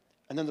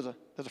 And then there's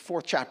a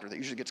 4th chapter that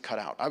usually gets cut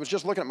out. I was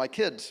just looking at my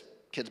kids'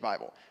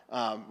 Bible.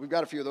 We've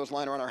got a few of those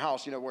lying around our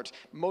house, where it's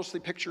mostly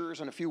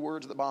pictures and a few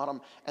words at the bottom,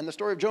 and the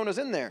story of Jonah's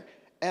in there.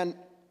 And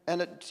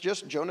it's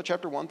just Jonah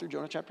chapter 1 through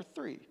Jonah chapter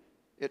 3.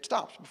 It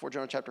stops before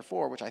Jonah chapter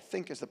 4, which I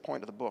think is the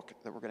point of the book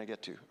that we're going to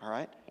get to, all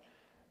right?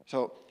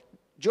 So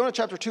Jonah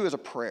chapter 2 is a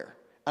prayer.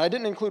 And I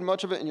didn't include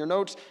much of it in your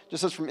notes. It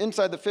just says, from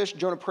inside the fish,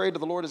 Jonah prayed to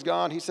the Lord his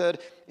God. He said,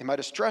 in my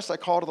distress I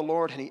called to the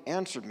Lord, and he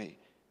answered me.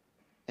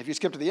 If you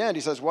skip to the end,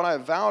 he says, what I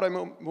have vowed I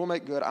will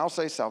make good. I'll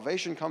say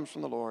salvation comes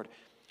from the Lord.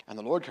 And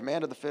the Lord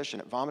commanded the fish,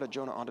 and it vomited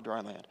Jonah onto dry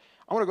land.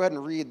 I want to go ahead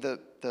and read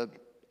the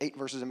 8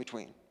 verses in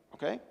between,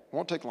 okay? It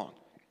won't take long.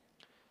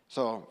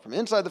 So, from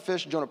inside the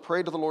fish, Jonah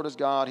prayed to the Lord his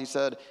God. He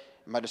said,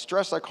 in my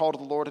distress I called to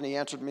the Lord, and he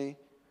answered me.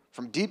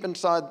 From deep in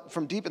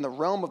the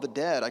realm of the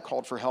dead I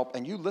called for help,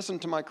 and you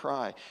listened to my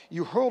cry.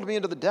 You hurled me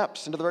into the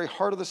depths, into the very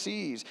heart of the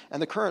seas,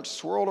 and the currents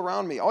swirled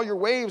around me. All your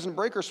waves and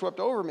breakers swept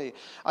over me.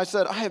 I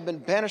said, I have been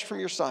banished from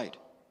your sight,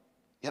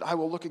 yet I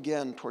will look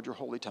again toward your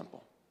holy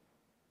temple.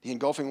 The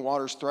engulfing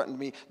waters threatened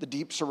me. The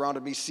deep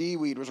surrounded me.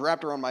 Seaweed was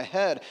wrapped around my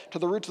head. To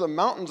the roots of the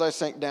mountains I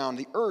sank down.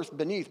 The earth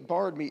beneath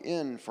barred me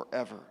in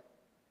forever.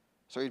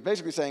 So he's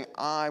basically saying,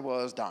 I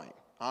was dying.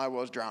 I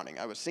was drowning.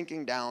 I was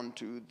sinking down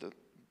to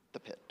the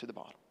pit, to the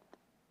bottom.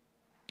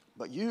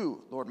 But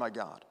you, Lord my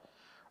God,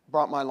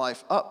 brought my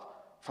life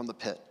up from the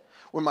pit.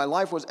 When my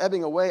life was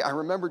ebbing away, I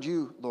remembered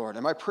you, Lord,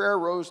 and my prayer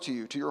rose to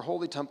you, to your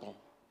holy temple.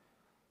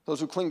 Those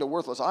who cling to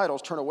worthless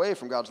idols turn away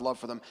from God's love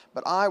for them.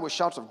 But I, with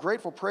shouts of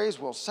grateful praise,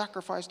 will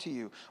sacrifice to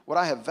you. What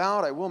I have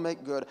vowed, I will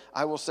make good.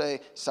 I will say,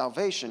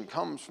 salvation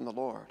comes from the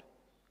Lord.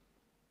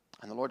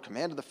 And the Lord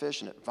commanded the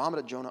fish, and it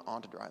vomited Jonah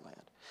onto dry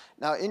land.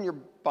 Now, in your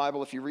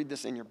Bible, if you read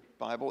this in your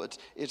Bible,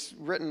 it's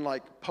written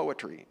like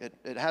poetry.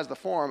 It has the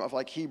form of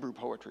like Hebrew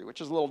poetry, which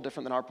is a little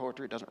different than our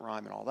poetry. It doesn't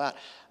rhyme and all that.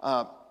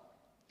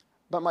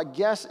 But my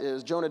guess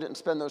is Jonah didn't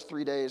spend those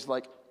 3 days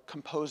like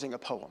composing a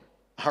poem.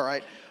 All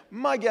right?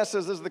 My guess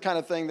is this is the kind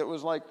of thing that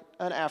was like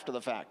an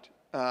after-the-fact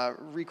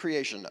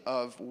recreation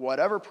of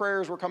whatever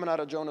prayers were coming out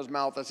of Jonah's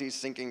mouth as he's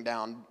sinking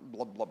down,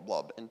 blub, blub,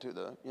 blub, into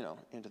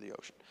the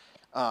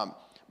ocean.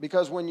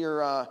 Because when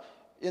you're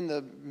in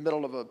the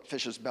middle of a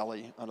fish's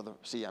belly under the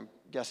sea, I'm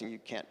guessing you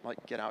can't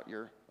like get out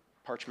your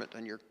parchment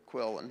and your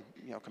quill and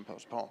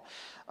compose a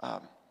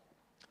poem.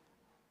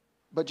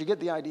 But you get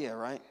the idea,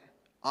 right?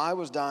 I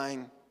was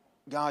dying.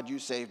 God, you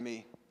saved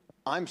me.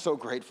 I'm so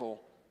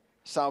grateful.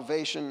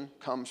 Salvation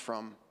comes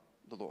from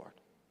the Lord.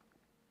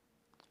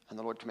 And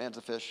the Lord commands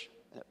the fish,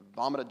 and it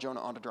vomited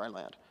Jonah onto dry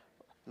land.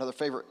 Another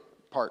favorite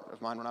part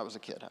of mine when I was a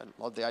kid. I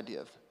loved the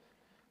idea of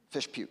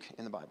fish puke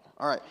in the Bible.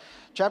 All right,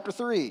 chapter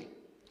 3.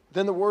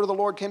 Then the word of the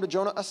Lord came to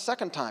Jonah a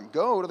second time.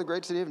 Go to the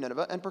great city of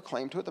Nineveh and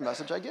proclaim to it the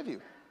message I give you.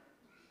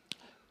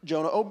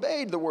 Jonah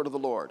obeyed the word of the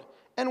Lord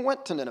and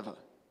went to Nineveh.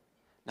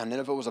 Now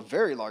Nineveh was a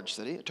very large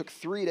city. It took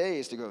 3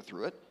 days to go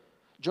through it.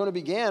 Jonah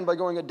began by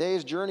going a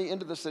day's journey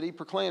into the city,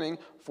 proclaiming,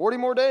 40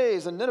 more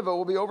days and Nineveh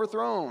will be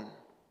overthrown.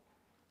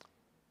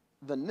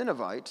 The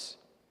Ninevites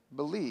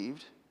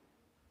believed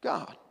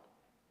God.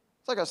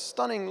 It's like a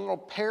stunning little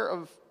pair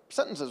of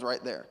sentences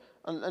right there.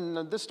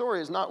 And this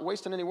story is not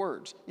wasting any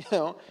words.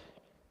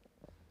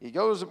 He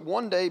goes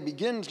one day,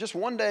 begins just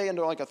one day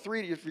into like if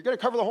you're going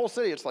to cover the whole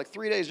city, it's like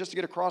 3 days just to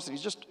get across it.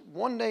 He's just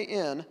one day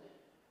in.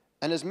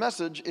 And his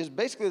message is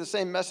basically the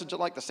same message that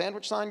like the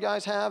sandwich sign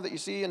guys have that you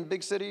see in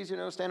big cities,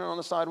 standing on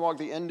the sidewalk,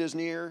 the end is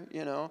near,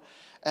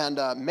 And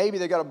maybe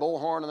they got a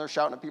bullhorn and they're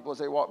shouting at people as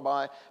they walk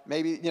by.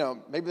 Maybe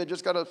they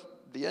just got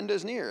the end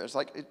is near. It's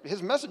like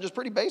his message is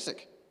pretty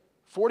basic.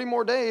 40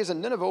 more days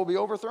and Nineveh will be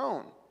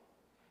overthrown.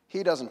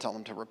 He doesn't tell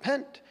them to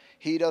repent.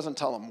 He doesn't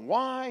tell them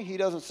why. He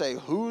doesn't say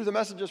who the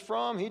message is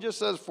from. He just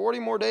says 40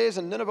 more days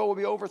and Nineveh will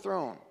be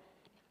overthrown.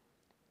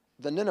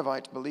 The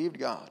Ninevites believed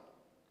God.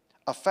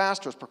 A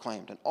fast was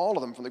proclaimed, and all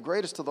of them, from the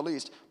greatest to the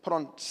least, put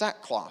on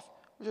sackcloth,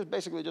 which is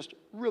basically just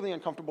really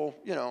uncomfortable,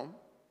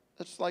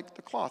 It's like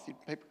the cloth. You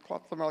paper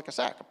cloth them like a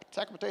sack of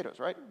potatoes,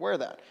 right? Wear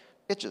that.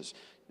 Itches.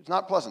 It's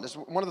not pleasant. It's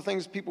one of the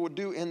things people would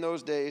do in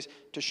those days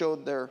to show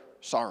their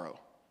sorrow,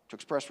 to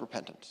express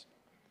repentance.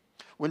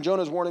 When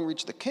Jonah's warning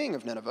reached the king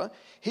of Nineveh,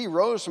 he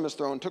rose from his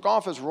throne, took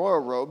off his royal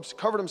robes,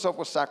 covered himself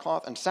with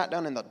sackcloth, and sat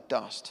down in the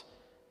dust.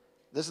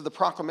 This is the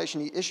proclamation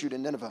he issued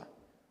in Nineveh.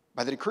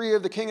 By the decree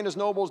of the king and his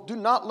nobles, do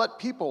not let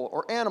people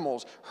or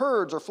animals,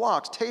 herds or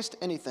flocks taste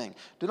anything.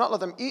 Do not let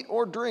them eat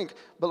or drink,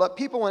 but let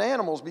people and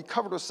animals be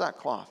covered with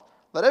sackcloth.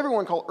 Let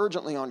everyone call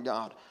urgently on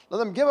God. Let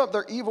them give up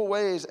their evil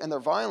ways and their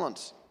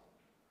violence.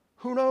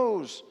 Who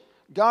knows?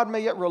 God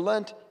may yet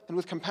relent and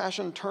with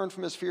compassion turn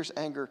from his fierce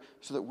anger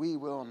so that we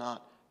will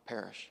not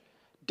perish.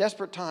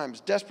 Desperate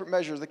times, desperate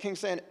measures. The king's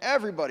saying,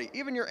 everybody,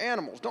 even your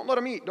animals, don't let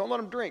them eat, don't let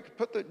them drink.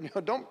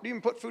 Don't even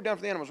put food down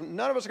for the animals.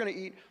 None of us are going to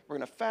eat. We're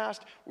going to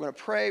fast. We're going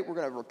to pray. We're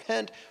going to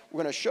repent.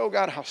 We're going to show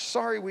God how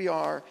sorry we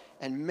are,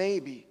 and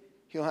maybe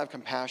he'll have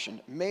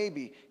compassion.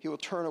 Maybe he will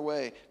turn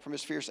away from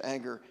his fierce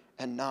anger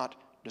and not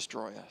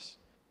destroy us.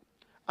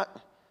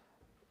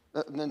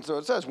 And so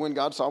it says, when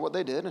God saw what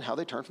they did and how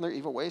they turned from their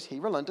evil ways, he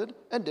relented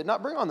and did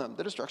not bring on them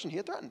the destruction he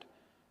had threatened.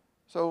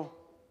 So,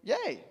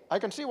 yay. I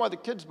can see why the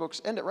kids'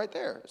 books end it right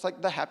there. It's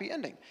like the happy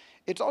ending.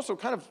 It's also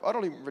kind of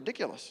utterly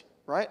ridiculous,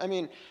 right? I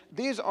mean,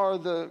 these are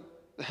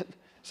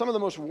some of the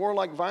most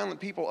warlike, violent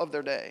people of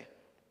their day.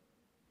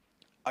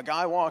 A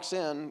guy walks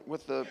in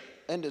with the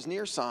end is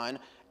near sign,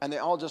 and they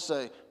all just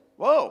say,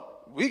 whoa,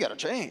 we got to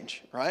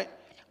change, right?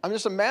 I'm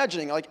just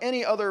imagining, like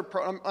any other,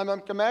 I'm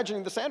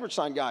imagining the sandwich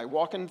sign guy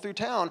walking through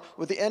town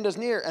with the end is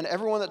near, and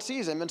everyone that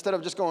sees him, instead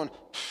of just going,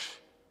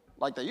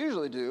 like they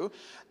usually do,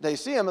 they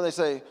see him and they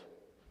say,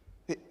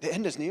 the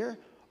end is near?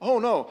 Oh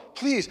no,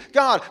 please,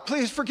 God,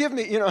 please forgive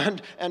me,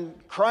 and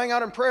crying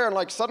out in prayer, and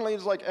like suddenly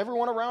it's like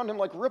everyone around him,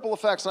 like ripple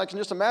effects, and I can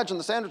just imagine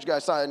the sandwich guy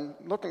side and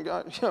looking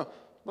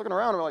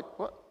around and like,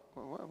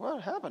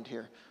 what happened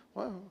here?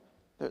 Well,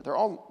 they're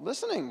all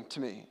listening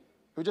to me.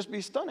 It would just be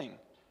stunning.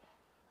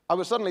 I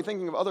was suddenly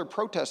thinking of other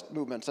protest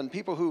movements and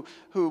people who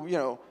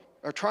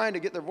are trying to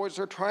get their voices,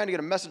 are trying to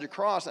get a message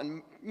across,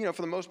 and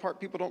for the most part,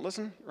 people don't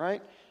listen,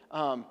 right?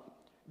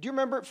 Do you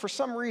remember, for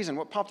some reason,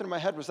 what popped into my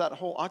head was that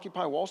whole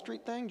Occupy Wall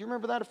Street thing? Do you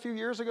remember that a few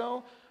years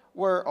ago,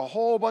 where a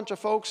whole bunch of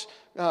folks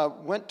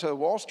went to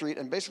Wall Street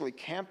and basically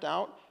camped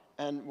out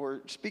and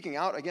were speaking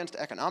out against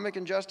economic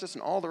injustice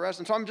and all the rest?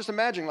 And so I'm just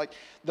imagining, like,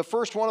 the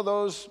first one of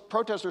those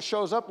protesters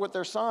shows up with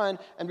their sign,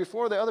 and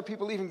before the other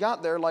people even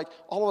got there, like,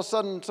 all of a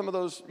sudden, some of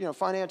those,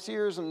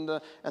 financiers and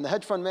the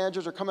hedge fund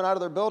managers are coming out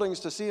of their buildings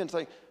to see and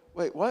say,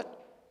 wait,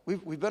 what?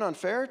 We've been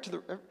unfair to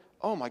the...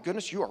 Oh my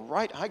goodness, you are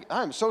right.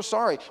 I'm so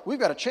sorry. We've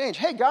got to change.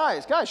 Hey,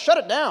 guys, shut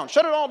it down.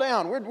 Shut it all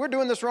down. We're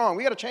doing this wrong.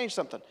 We got to change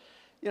something.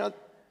 It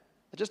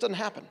just doesn't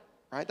happen,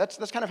 right?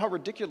 That's kind of how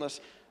ridiculous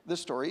this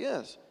story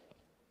is.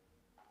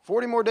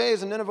 40 more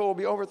days and Nineveh will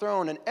be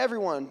overthrown, and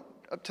everyone,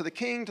 up to the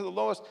king, to the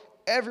lowest,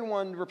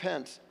 everyone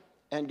repents,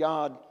 and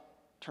God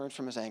turns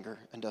from his anger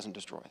and doesn't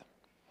destroy them.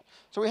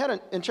 So we had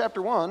in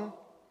chapter 1,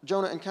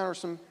 Jonah encounters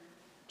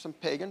some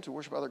pagans who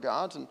worship other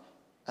gods, and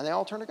they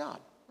all turn to God,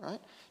 right?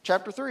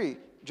 Chapter 3,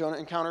 Jonah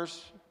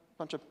encounters a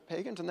bunch of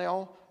pagans, and they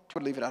all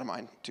would leave it out of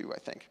mind too, I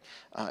think,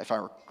 if I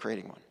were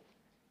creating one.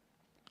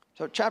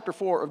 So chapter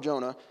 4 of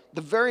Jonah,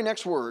 the very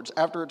next words,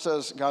 after it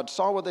says, God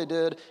saw what they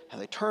did, and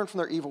they turned from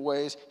their evil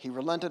ways, he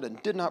relented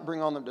and did not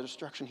bring on them the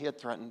destruction he had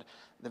threatened.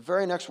 The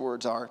very next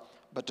words are,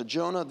 but to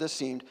Jonah this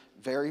seemed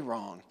very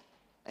wrong,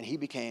 and he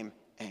became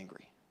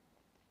angry.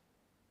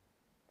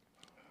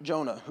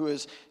 Jonah, who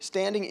is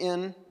standing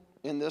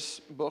in this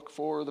book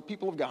for the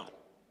people of God,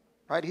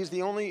 right? He's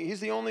the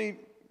only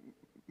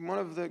one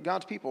of the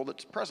God's people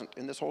that's present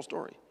in this whole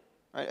story,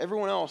 right?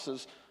 Everyone else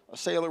is a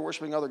sailor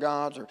worshiping other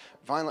gods or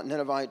violent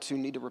Ninevites who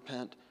need to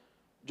repent.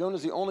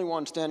 Jonah's the only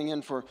one standing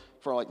in for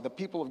like the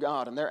people of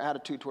God and their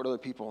attitude toward other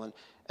people.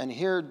 And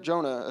here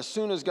Jonah, as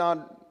soon as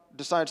God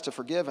decides to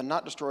forgive and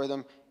not destroy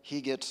them,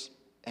 he gets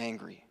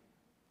angry.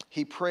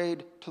 He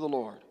prayed to the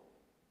Lord,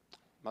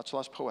 much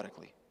less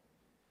poetically.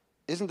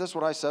 Isn't this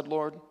what I said,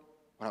 Lord,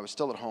 when I was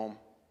still at home?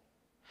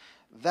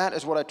 That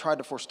is what I tried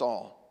to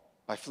forestall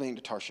by fleeing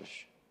to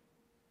Tarshish.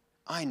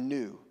 I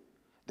knew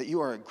that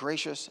you are a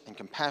gracious and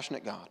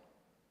compassionate God,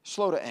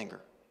 slow to anger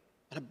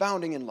and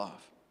abounding in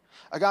love,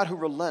 a God who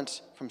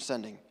relents from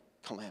sending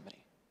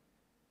calamity.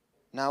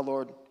 Now,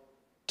 Lord,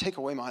 take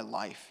away my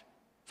life,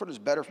 for it is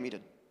better for me to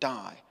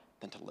die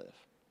than to live.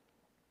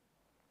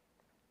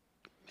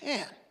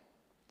 Man.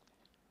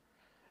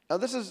 Now,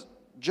 this is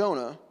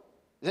Jonah.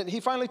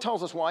 He finally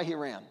tells us why he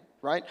ran,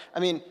 right? I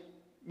mean,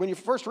 when you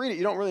first read it,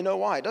 you don't really know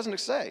why. It doesn't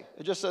say.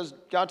 It just says,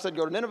 God said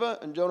go to Nineveh,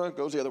 and Jonah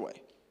goes the other way,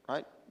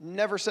 right?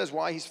 Never says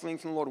why he's fleeing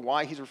from the Lord,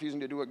 why he's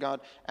refusing to do what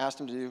God asked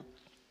him to do.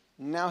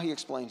 Now he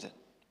explains it.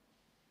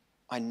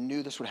 I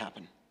knew this would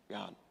happen,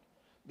 God,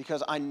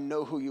 because I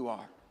know who you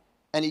are.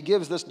 And he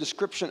gives this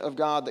description of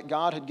God that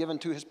God had given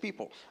to his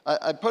people.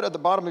 I put at the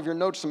bottom of your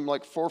notes some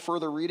for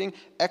further reading.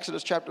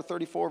 Exodus chapter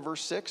 34,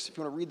 verse 6, if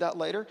you want to read that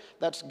later.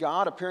 That's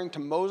God appearing to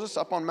Moses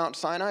up on Mount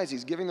Sinai as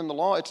he's giving them the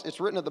law. It's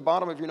written at the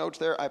bottom of your notes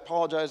there. I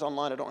apologize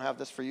online, I don't have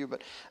this for you,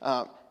 but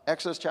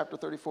Exodus chapter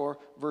 34,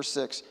 verse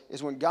 6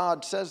 is when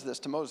God says this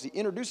to Moses. He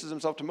introduces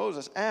himself to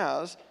Moses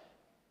as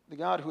the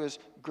God who is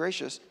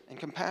gracious and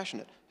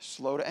compassionate,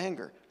 slow to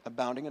anger,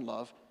 abounding in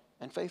love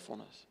and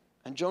faithfulness.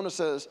 And Jonah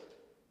says,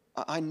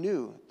 I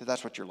knew that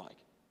that's what you're like.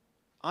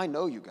 I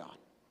know you, God.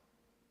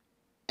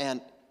 And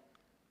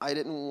I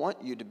didn't want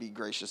you to be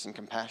gracious and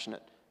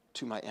compassionate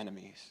to my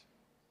enemies.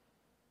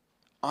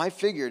 I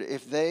figured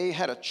if they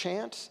had a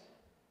chance,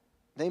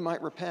 they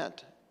might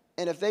repent.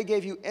 And if they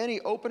gave you any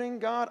opening,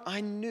 God,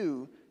 I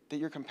knew that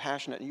you're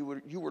compassionate and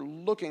you were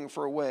looking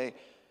for a way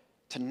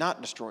to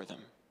not destroy them.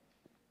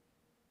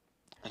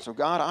 And so,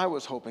 God, I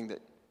was hoping that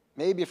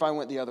maybe if I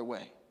went the other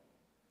way,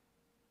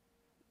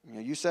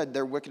 you said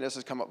their wickedness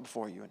has come up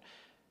before you.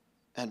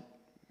 And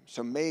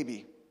so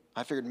maybe,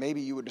 I figured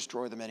maybe you would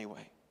destroy them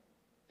anyway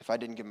if I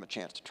didn't give them a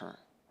chance to turn.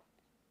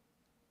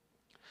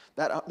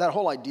 That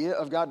whole idea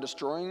of God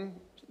destroying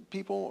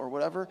people or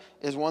whatever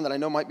is one that I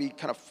know might be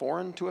kind of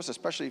foreign to us,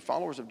 especially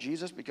followers of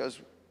Jesus, because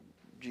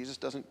Jesus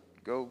doesn't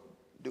go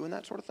doing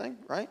that sort of thing,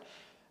 right?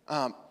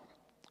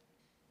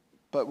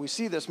 But we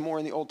see this more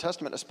in the Old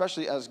Testament,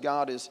 especially as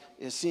God is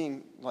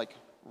seeing like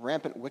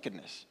rampant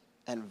wickedness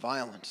and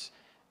violence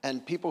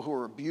and people who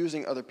are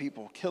abusing other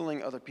people,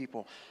 killing other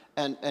people.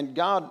 And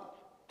God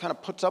kind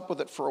of puts up with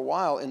it for a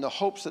while in the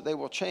hopes that they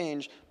will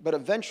change, but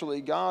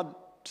eventually God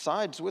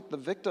sides with the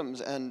victims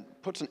and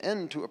puts an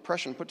end to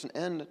oppression, puts an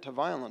end to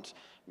violence.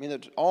 I mean,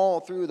 it's all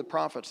through the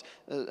prophets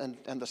and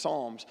the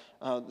Psalms.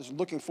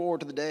 Looking forward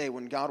to the day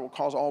when God will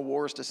cause all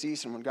wars to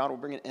cease and when God will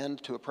bring an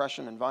end to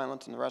oppression and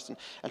violence and the rest.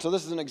 And so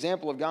this is an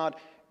example of God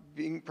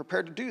being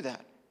prepared to do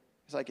that.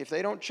 It's like, if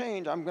they don't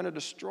change, I'm going to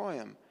destroy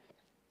them.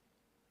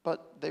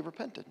 But they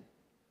repented.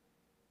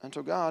 And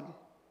so God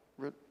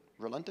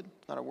relented.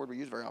 It's not a word we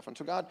use very often.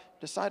 So God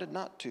decided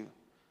not to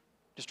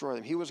destroy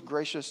them. He was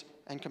gracious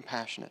and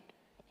compassionate.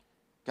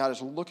 God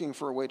is looking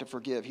for a way to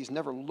forgive. He's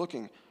never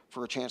looking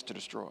for a chance to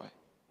destroy.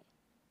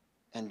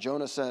 And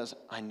Jonah says,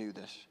 I knew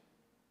this.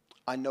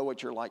 I know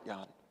what you're like,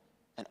 God,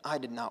 and I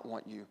did not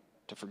want you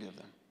to forgive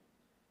them.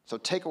 So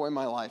take away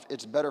my life.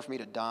 It's better for me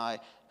to die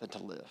than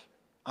to live.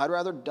 I'd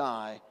rather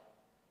die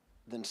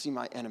than see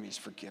my enemies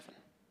forgiven.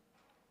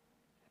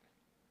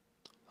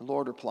 The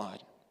Lord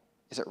replied,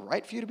 is it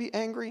right for you to be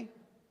angry?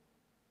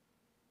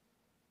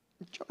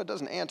 Jonah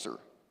doesn't answer,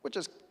 which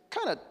is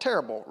kind of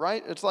terrible,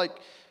 right? It's like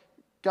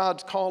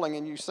God's calling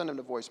and you send him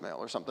to voicemail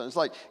or something. It's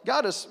like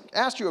God has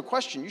asked you a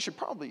question you should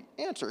probably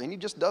answer, and he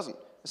just doesn't.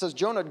 It says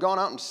Jonah had gone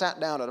out and sat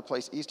down at a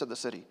place east of the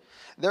city.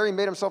 There he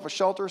made himself a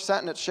shelter,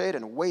 sat in its shade,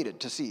 and waited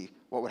to see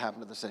what would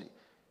happen to the city.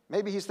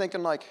 Maybe he's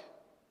thinking like,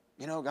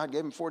 God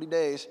gave him 40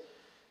 days.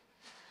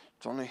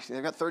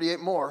 They've got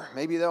 38 more.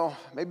 Maybe they'll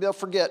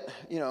forget.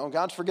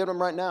 God's forgiven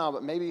them right now,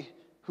 but maybe,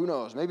 who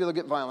knows? Maybe they'll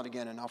get violent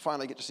again, and I'll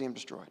finally get to see him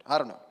destroyed. I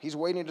don't know. He's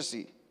waiting to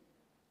see.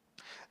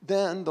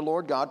 Then the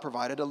Lord God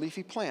provided a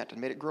leafy plant and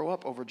made it grow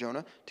up over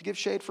Jonah to give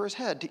shade for his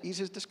head, to ease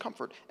his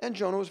discomfort. And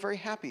Jonah was very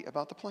happy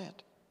about the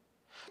plant.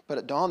 But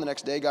at dawn the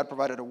next day, God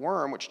provided a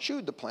worm which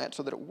chewed the plant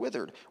so that it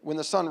withered. When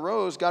the sun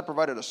rose, God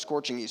provided a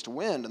scorching east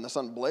wind, and the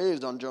sun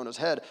blazed on Jonah's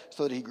head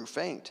so that he grew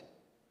faint.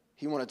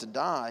 He wanted to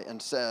die and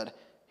said,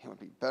 it would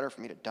be better for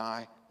me to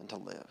die than to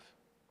live.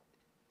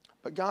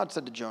 But God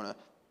said to Jonah,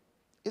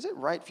 is it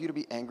right for you to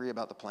be angry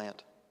about the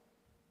plant?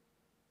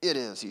 It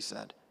is, he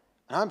said.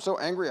 And I'm so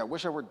angry I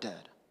wish I were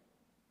dead.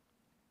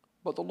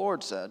 But the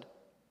Lord said,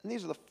 and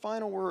these are the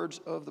final words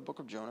of the book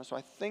of Jonah, so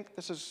I think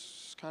this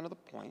is kind of the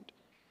point.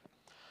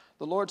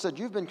 The Lord said,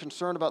 you've been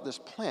concerned about this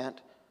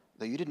plant,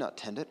 though you did not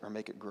tend it or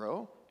make it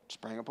grow. It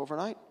sprang up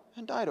overnight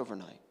and died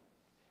overnight.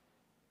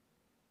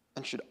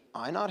 And should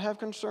I not have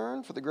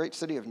concern for the great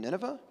city of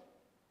Nineveh,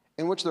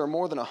 in which there are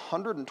more than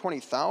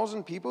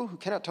 120,000 people who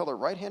cannot tell their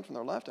right hand from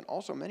their left, and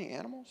also many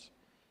animals?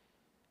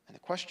 And the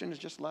question is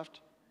just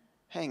left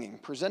hanging,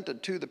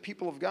 presented to the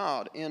people of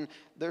God in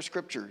their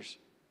scriptures.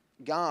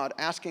 God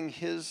asking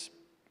his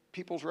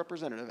people's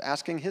representative,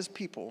 asking his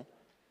people,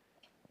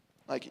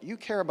 like, you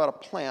care about a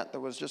plant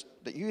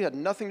that you had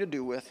nothing to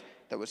do with,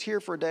 that was here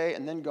for a day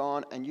and then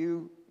gone, and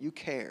you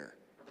care.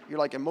 You're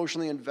like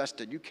emotionally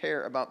invested. You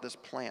care about this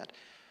plant.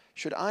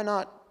 Should I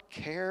not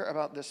care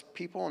about this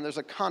people? And there's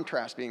a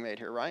contrast being made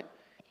here, right?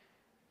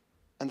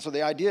 And so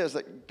the idea is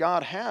that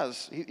God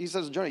he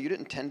says to Jonah, you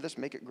didn't tend this,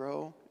 make it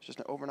grow. It's just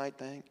an overnight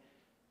thing.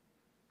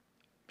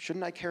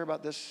 Shouldn't I care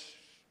about this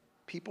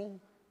people?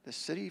 This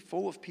city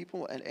full of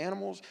people and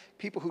animals,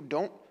 people who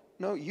don't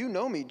know. You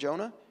know me,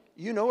 Jonah.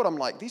 You know what I'm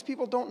like. These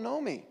people don't know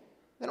me.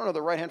 They don't know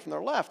their right hand from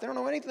their left. They don't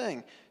know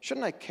anything.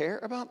 Shouldn't I care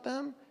about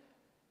them?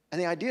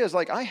 And the idea is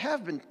like, I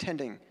have been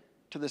tending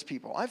to this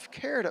people. I've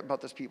cared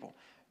about this people.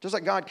 Just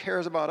like God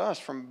cares about us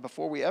from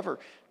before we ever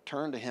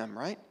turn to him,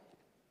 right?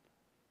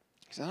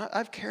 He said,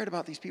 I've cared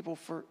about these people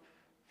for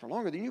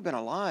longer than you've been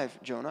alive,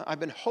 Jonah. I've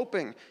been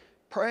hoping,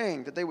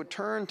 praying that they would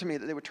turn to me,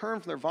 that they would turn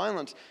from their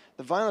violence,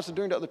 the violence they're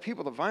doing to other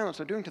people, the violence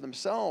they're doing to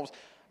themselves.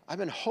 I've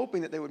been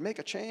hoping that they would make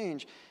a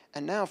change.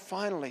 And now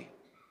finally,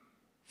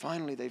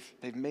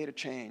 they've made a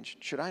change.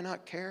 Should I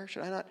not care?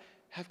 Should I not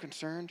have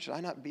concern? Should I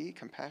not be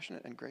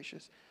compassionate and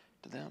gracious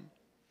to them?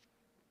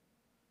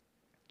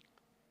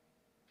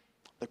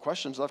 The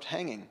question's left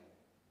hanging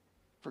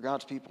for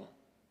God's people.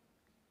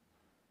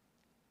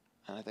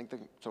 And I think that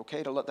it's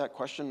okay to let that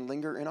question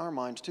linger in our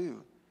minds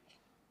too.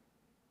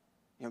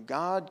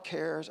 God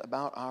cares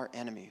about our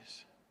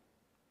enemies.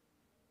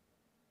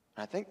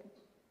 And I think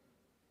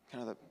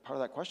kind of the part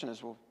of that question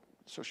is, well,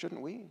 so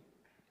shouldn't we?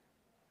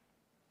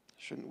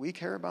 Shouldn't we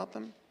care about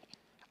them?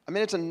 I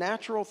mean, it's a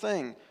natural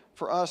thing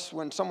for us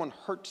when someone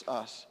hurts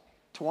us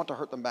to want to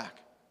hurt them back,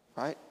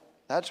 right?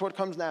 That's what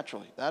comes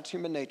naturally. That's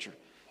human nature.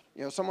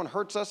 You know, someone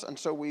hurts us, and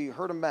so we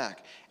hurt them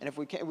back. And if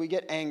we can't, we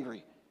get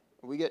angry.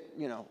 We get,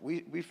 you know,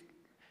 we've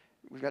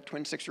got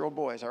twin 6-year-old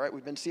boys, all right?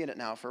 We've been seeing it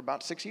now for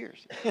about 6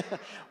 years.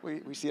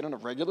 we see it on a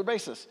regular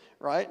basis,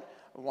 right?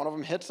 One of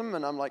them hits them,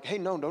 and I'm like, hey,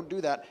 no, don't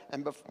do that.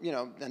 And, you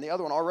know, and the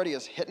other one already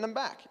is hitting them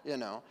back, you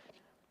know.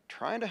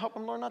 Trying to help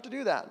them learn not to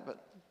do that,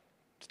 but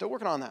still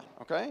working on that,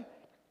 okay?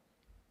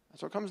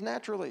 That's what comes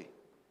naturally.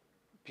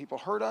 People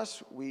hurt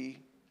us, we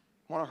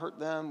want to hurt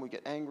them, we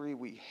get angry,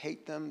 we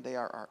hate them, they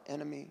are our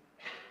enemy.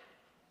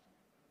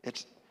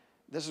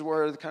 This is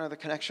where kind of the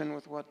connection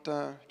with what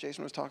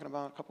Jason was talking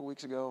about a couple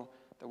weeks ago,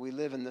 that we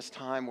live in this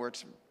time where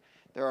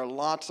there are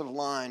lots of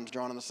lines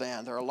drawn in the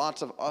sand. There are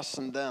lots of us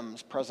and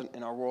thems present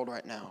in our world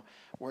right now,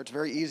 where it's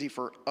very easy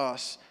for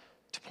us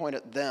to point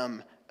at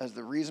them as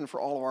the reason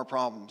for all of our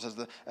problems,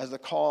 as the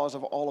cause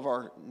of all of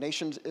our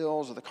nation's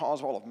ills, or the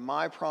cause of all of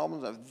my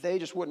problems. If they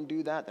just wouldn't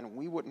do that, then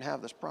we wouldn't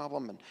have this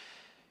problem. And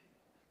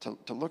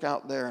to look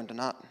out there and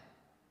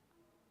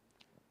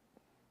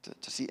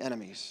to see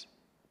enemies.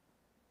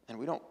 And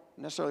we don't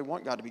necessarily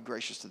want God to be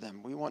gracious to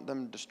them. We want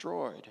them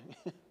destroyed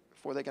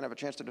before they can have a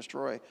chance to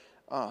destroy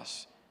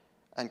us.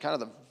 And kind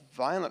of the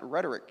violent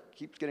rhetoric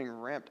keeps getting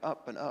ramped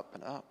up and up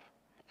and up.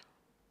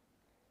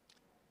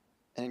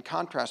 And in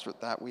contrast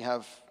with that, we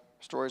have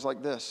stories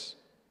like this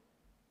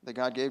that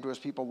God gave to his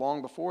people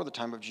long before the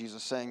time of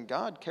Jesus, saying,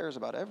 God cares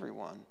about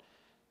everyone,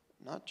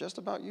 not just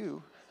about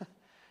you.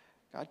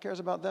 God cares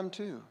about them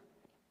too.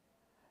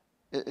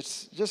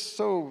 It's just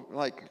so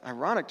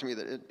ironic to me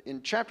that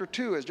in chapter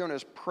 2, as Jonah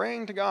is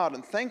praying to God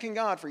and thanking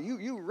God for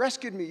you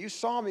rescued me, you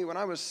saw me when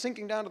I was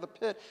sinking down to the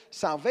pit,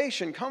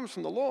 salvation comes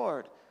from the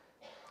Lord.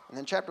 And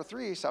then chapter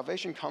 3,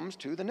 salvation comes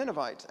to the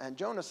Ninevites. And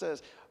Jonah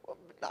says, well,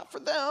 not for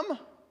them,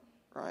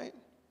 right?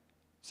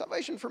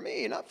 Salvation for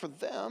me, not for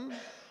them.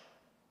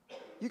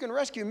 You can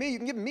rescue me. You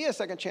can give me a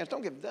second chance.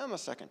 Don't give them a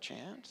second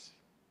chance.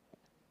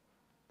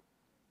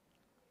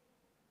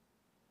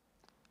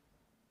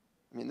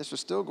 I mean, this was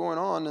still going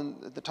on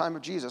in the time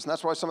of Jesus. And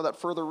that's why some of that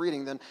further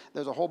reading, then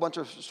there's a whole bunch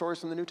of stories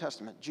from the New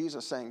Testament.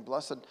 Jesus saying,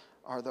 blessed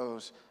are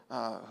those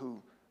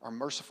who are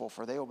merciful,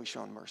 for they will be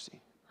shown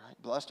mercy. Right?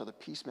 Blessed are the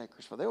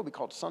peacemakers, for they will be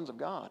called sons of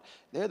God.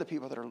 They're the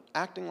people that are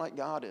acting like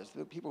God is.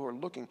 They're the people who are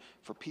looking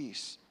for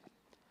peace.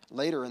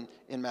 Later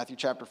in Matthew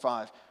chapter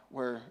 5,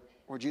 where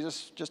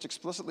Jesus just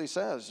explicitly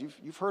says,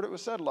 you've heard it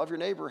was said, love your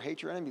neighbor,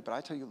 hate your enemy, but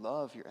I tell you,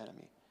 love your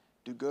enemy.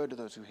 Do good to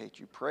those who hate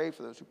you. Pray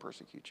for those who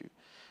persecute you.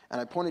 And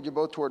I pointed you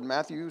both toward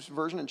Matthew's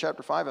version in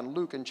chapter 5 and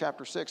Luke in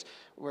chapter 6,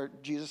 where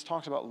Jesus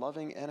talks about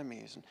loving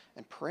enemies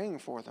and praying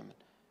for them,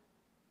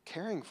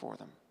 caring for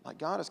them, like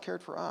God has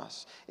cared for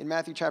us. In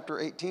Matthew chapter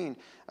 18,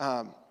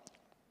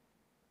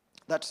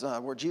 that's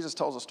where Jesus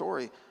tells a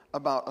story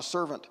about a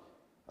servant,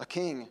 a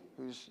king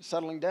who's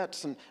settling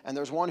debts, and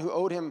there's one who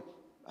owed him,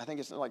 I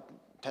think it's like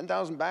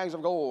 10,000 bags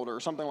of gold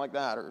or something like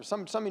that, or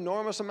some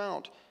enormous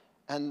amount.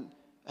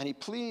 And he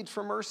pleads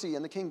for mercy,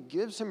 and the king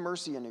gives him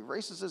mercy and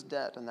erases his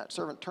debt. And that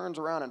servant turns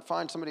around and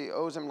finds somebody who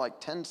owes him like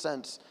 10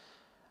 cents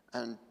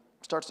and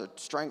starts to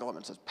strangle him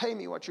and says, pay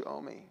me what you owe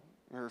me.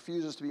 And he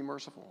refuses to be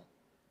merciful.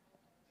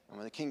 And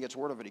when the king gets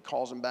word of it, he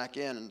calls him back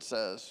in and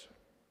says,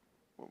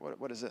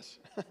 what is this?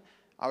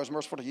 I was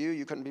merciful to you.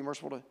 You couldn't be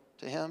merciful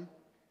to him?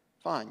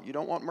 Fine. You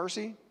don't want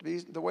mercy to be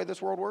the way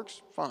this world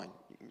works? Fine.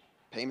 You can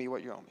pay me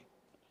what you owe me.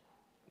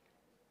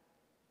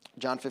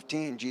 John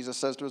 15, Jesus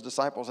says to his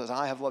disciples, as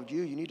I have loved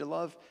you, you need to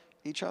love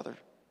each other.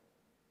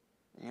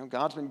 You know,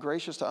 God's been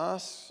gracious to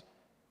us.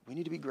 We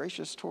need to be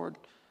gracious toward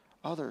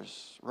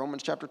others.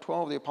 Romans chapter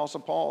 12, the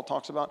Apostle Paul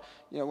talks about,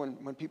 you know,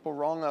 when people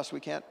wrong us, we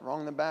can't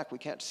wrong them back. We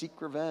can't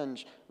seek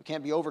revenge. We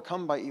can't be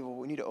overcome by evil.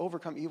 We need to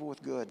overcome evil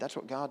with good. That's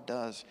what God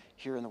does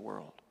here in the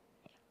world.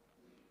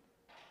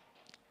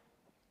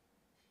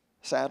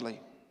 Sadly,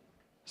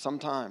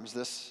 sometimes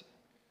this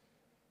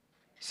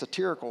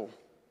satirical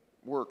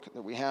work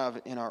that we have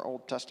in our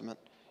Old Testament,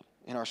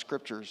 in our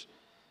scriptures,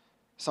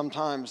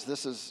 sometimes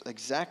this is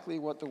exactly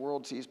what the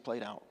world sees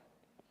played out.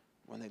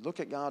 When they look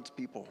at God's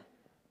people,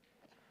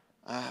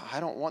 I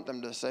don't want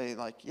them to say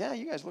like, yeah,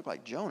 you guys look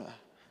like Jonah.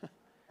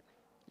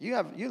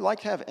 You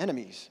like to have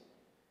enemies.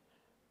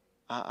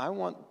 I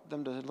want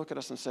them to look at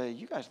us and say,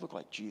 you guys look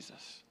like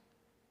Jesus.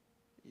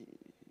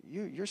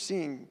 You're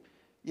seeing,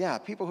 yeah,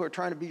 people who are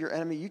trying to be your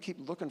enemy, you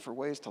keep looking for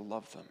ways to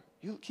love them.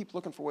 You keep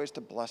looking for ways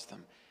to bless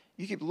them.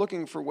 You keep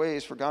looking for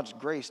ways for God's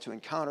grace to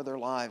encounter their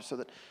lives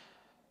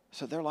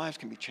so their lives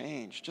can be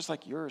changed, just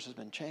like yours has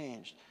been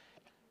changed.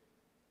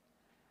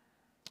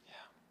 Yeah.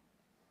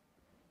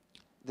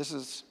 This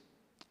is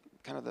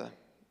kind of the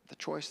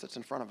choice that's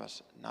in front of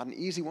us. Not an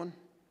easy one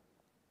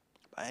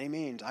by any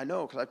means. I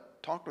know, because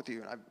I've talked with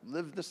you and I've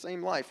lived the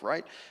same life,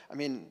 right? I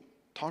mean,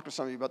 talked with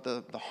some of you about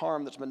the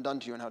harm that's been done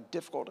to you and how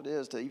difficult it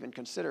is to even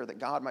consider that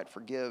God might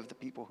forgive the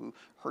people who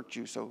hurt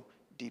you so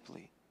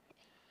deeply.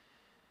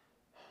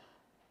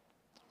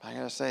 I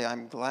gotta say,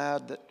 I'm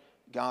glad that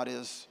God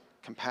is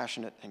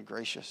compassionate and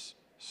gracious,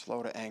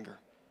 slow to anger,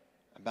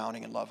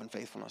 abounding in love and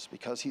faithfulness,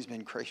 because he's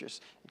been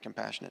gracious and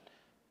compassionate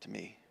to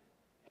me.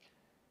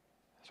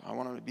 So I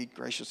want him to be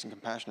gracious and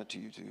compassionate to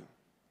you too.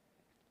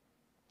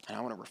 And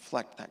I want to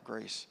reflect that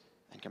grace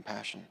and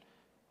compassion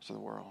to the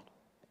world.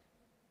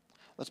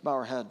 Let's bow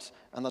our heads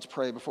and let's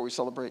pray before we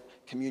celebrate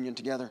communion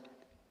together.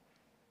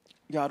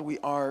 God, we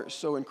are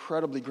so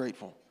incredibly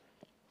grateful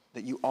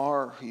that you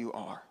are who you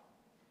are.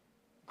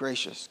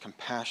 Gracious,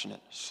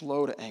 compassionate,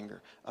 slow to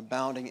anger,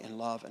 abounding in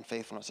love and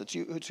faithfulness. It's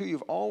who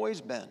you've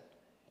always been.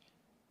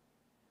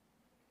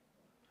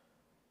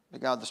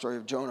 But God, the story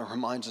of Jonah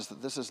reminds us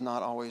that this is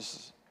not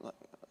always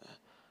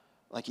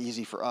like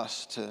easy for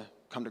us to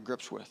come to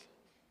grips with.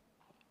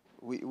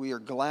 We are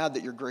glad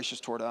that you're gracious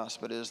toward us,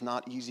 but it is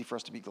not easy for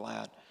us to be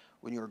glad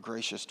when you are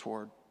gracious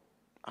toward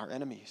our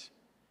enemies,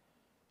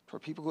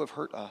 toward people who have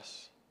hurt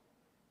us,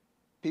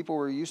 people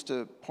we're used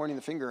to pointing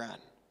the finger at,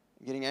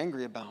 getting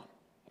angry about.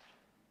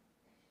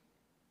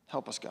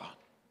 Help us, God.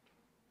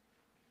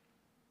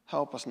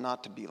 Help us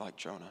not to be like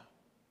Jonah.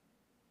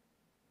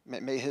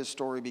 May his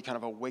story be kind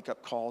of a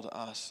wake-up call to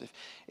us.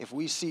 If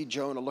we see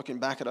Jonah looking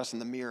back at us in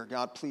the mirror,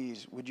 God,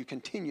 please, would you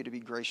continue to be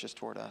gracious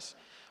toward us?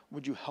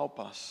 Would you help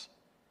us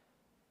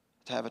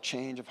to have a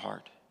change of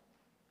heart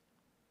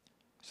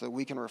so that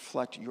we can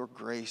reflect your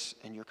grace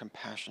and your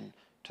compassion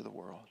to the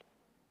world?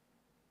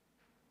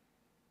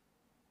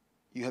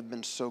 You have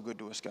been so good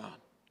to us, God.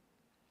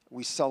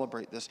 We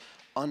celebrate this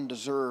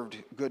undeserved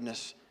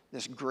goodness,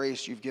 this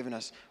grace you've given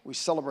us. We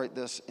celebrate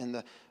this in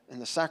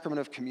the sacrament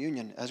of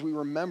communion as we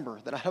remember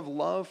that out of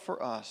love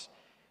for us,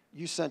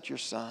 you sent your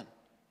Son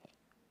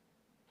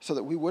so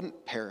that we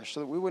wouldn't perish,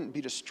 so that we wouldn't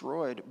be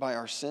destroyed by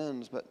our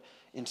sins, but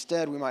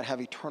instead we might have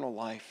eternal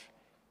life.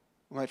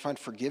 We might find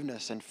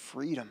forgiveness and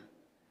freedom,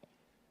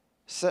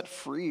 set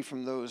free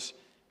from those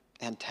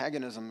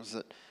antagonisms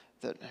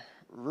that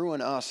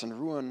ruin us and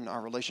ruin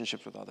our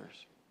relationships with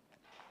others.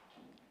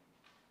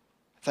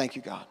 Thank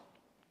you, God,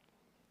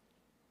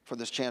 for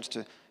this chance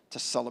to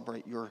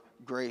celebrate your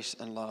grace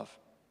and love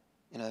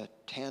in a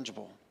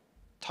tangible,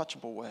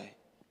 touchable way.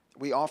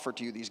 We offer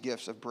to you these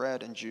gifts of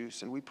bread and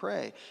juice, and we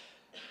pray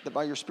that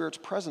by your Spirit's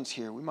presence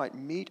here, we might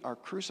meet our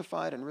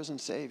crucified and risen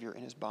Savior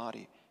in his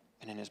body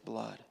and in his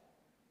blood.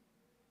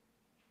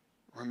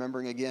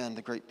 Remembering again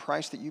the great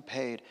price that you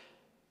paid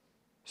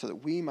so that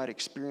we might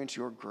experience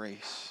your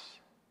grace.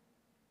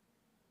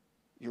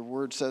 Your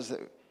word says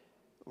that it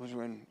was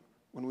when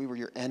we were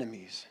your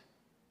enemies.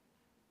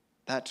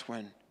 That's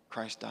when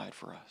Christ died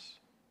for us.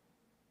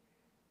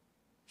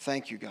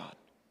 Thank you, God,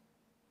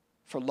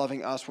 for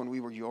loving us when we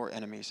were your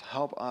enemies.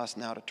 Help us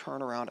now to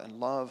turn around and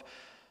love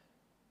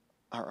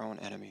our own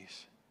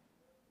enemies.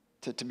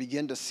 To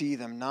begin to see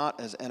them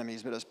not as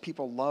enemies, but as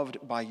people loved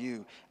by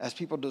you, as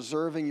people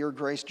deserving your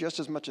grace just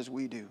as much as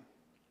we do.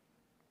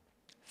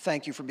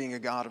 Thank you for being a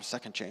God of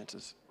second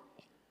chances.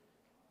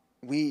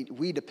 We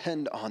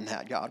depend on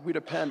that, God. We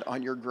depend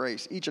on your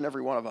grace, each and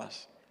every one of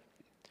us.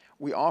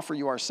 We offer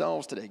you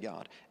ourselves today,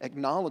 God,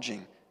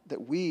 acknowledging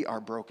that we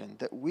are broken,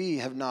 that we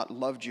have not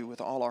loved you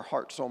with all our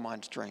heart, soul,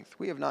 mind, strength.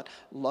 We have not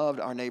loved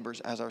our neighbors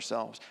as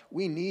ourselves.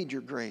 We need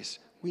your grace.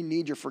 We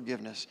need your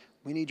forgiveness.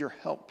 We need your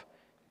help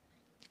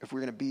if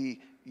we're going to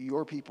be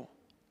your people,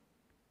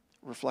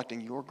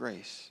 reflecting your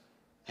grace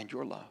and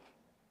your love.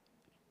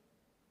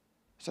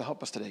 So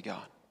help us today,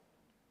 God.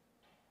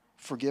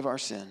 Forgive our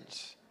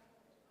sins.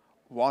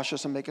 Wash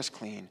us and make us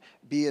clean.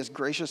 Be as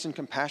gracious and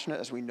compassionate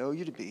as we know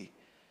you to be.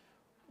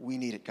 We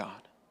need it,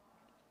 God.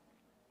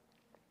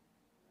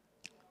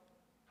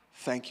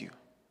 Thank you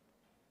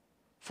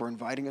for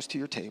inviting us to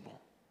your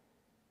table,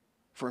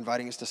 for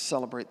inviting us to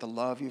celebrate the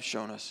love you've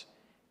shown us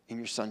in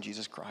your Son,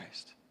 Jesus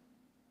Christ.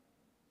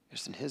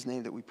 It's in his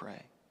name that we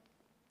pray.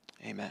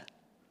 Amen.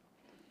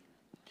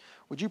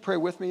 Would you pray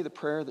with me the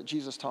prayer that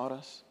Jesus taught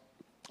us?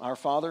 Our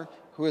Father,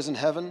 who is in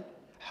heaven,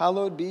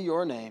 hallowed be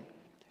your name.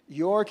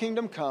 Your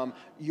kingdom come,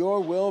 your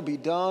will be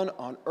done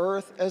on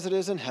earth as it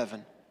is in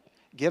heaven.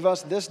 Give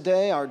us this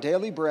day our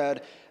daily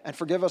bread, and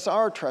forgive us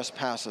our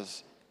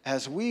trespasses,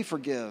 as we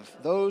forgive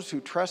those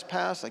who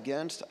trespass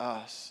against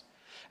us.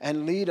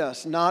 And lead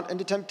us not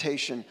into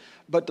temptation,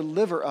 but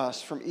deliver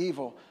us from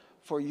evil.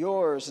 For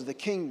yours is the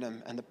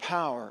kingdom and the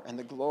power and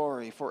the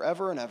glory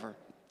forever and ever.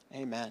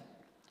 Amen.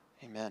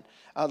 Amen.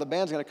 The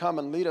band's going to come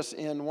and lead us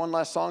in one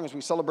last song as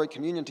we celebrate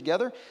communion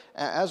together.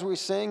 As we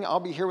sing, I'll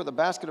be here with a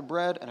basket of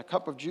bread and a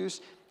cup of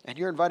juice, and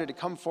you're invited to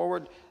come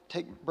forward,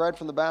 take bread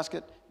from the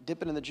basket,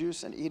 dip it in the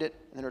juice, and eat it,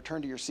 and then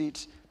return to your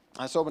seats.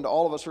 It's open to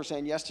all of us who are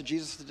saying yes to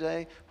Jesus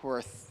today, who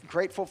are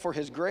grateful for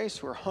his grace,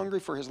 who are hungry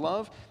for his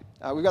love.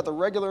 We've got the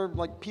regular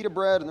pita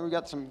bread, and then we've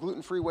got some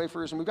gluten-free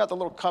wafers, and we've got the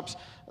little cups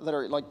that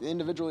are like the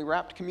individually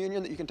wrapped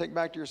communion that you can take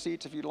back to your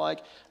seats if you'd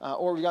like,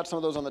 or we've got some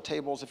of those on the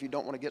tables if you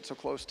don't want to get so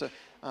close to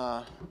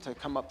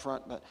come up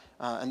front. But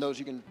and those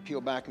you can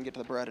peel back and get to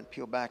the bread, and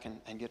peel back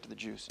and get to the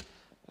juice.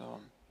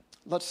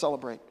 Let's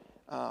celebrate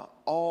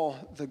all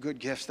the good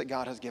gifts that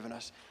God has given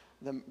us,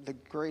 the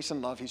grace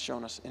and love he's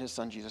shown us in his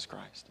Son, Jesus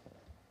Christ.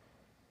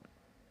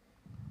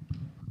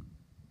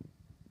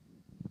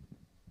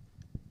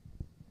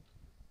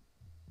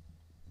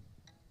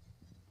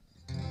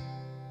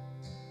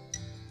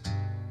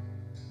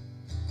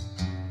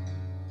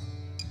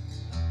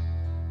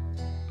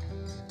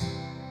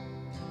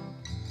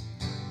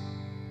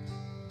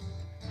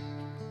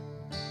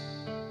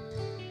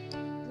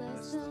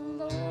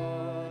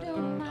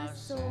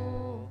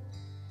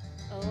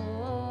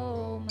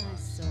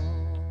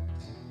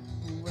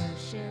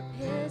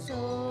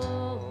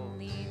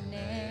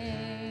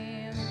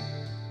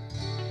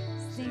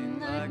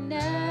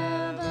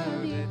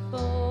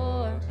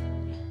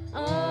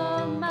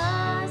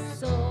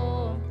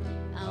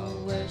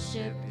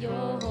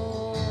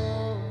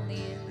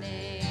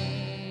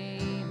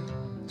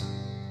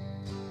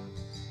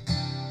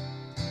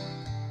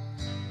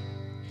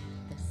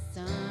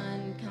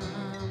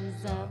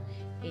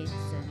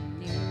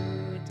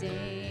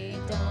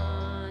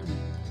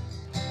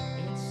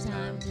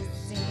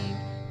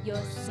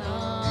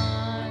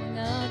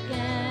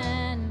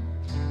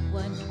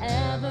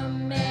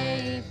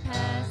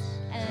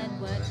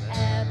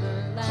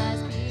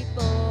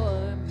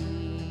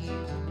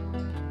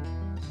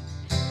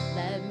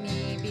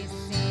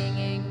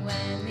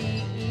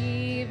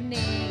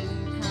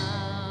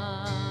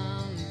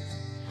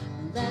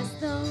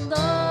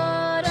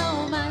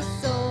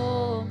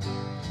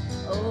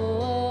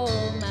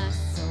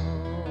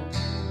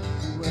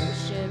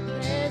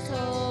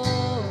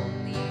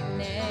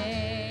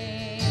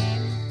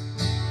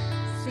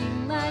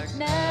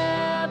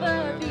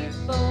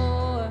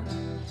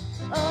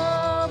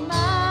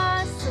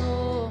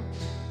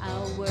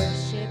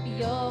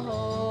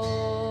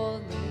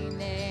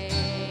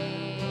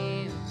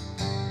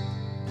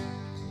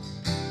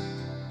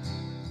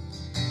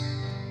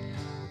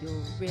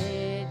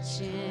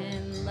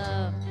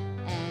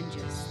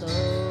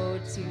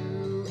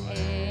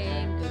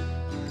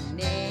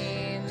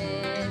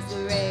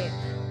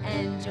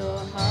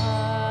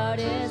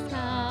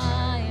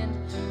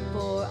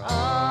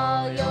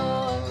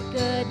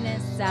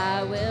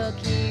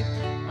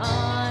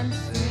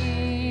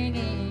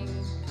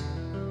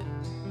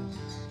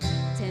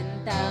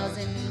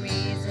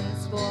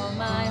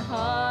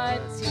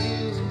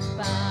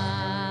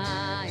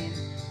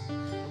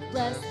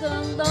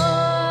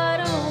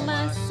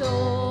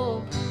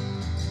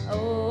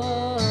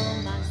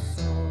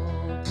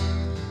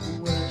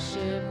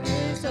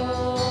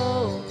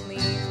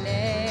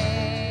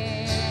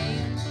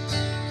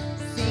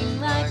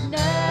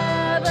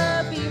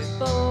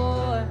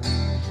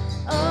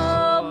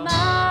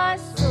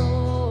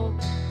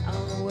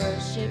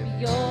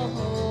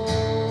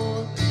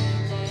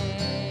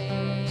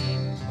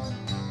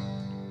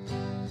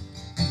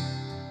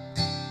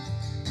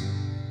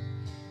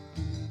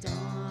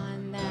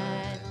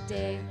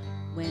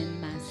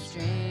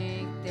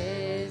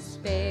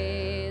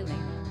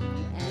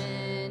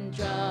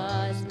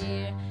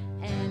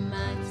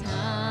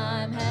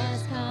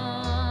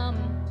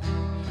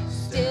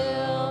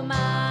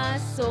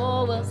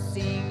 will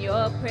sing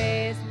your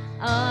praise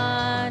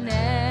unending.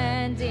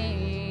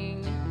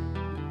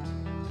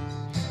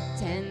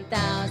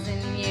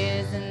 10,000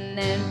 years and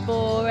then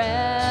forevermore.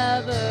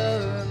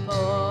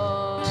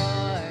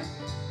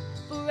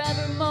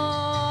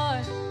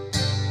 Forevermore.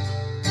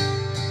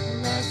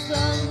 Bless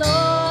the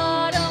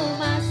Lord, oh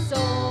my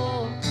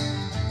soul.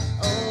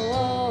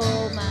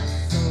 Oh, my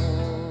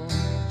soul.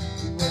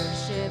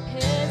 Worship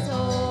his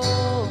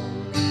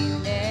holy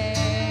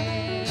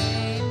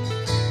name.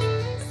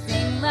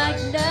 Sing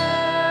like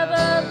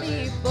never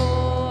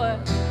before.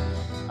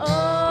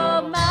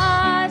 Oh,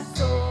 my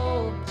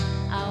soul.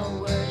 I'll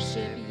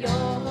worship your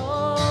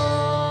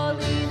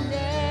holy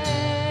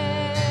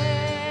name.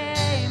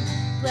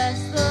 Bless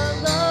the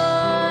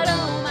Lord,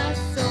 oh my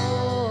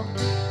soul.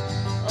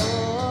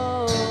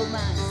 Oh,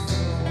 my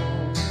soul.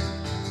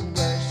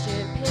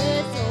 Worship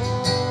his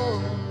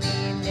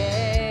holy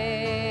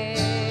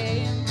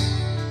name.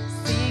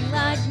 Sing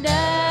like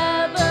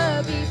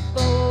never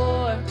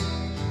before.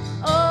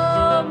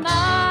 Oh,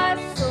 my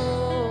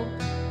soul.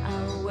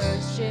 I'll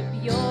worship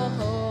your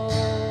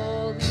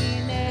holy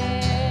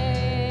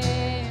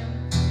name.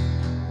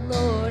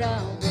 Lord,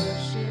 I'll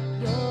worship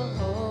your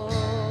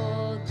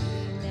holy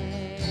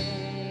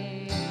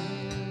name.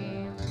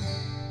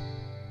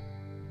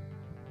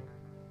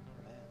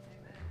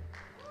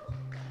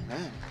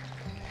 Amen.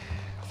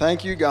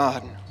 Thank you,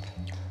 God,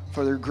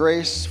 for your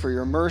grace, for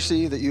your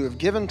mercy that you have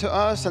given to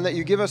us and that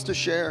you give us to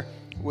share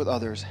with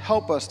others.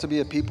 Help us to be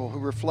a people who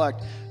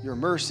reflect your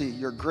mercy,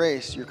 your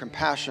grace, your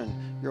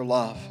compassion, your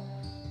love.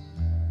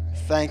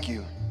 Thank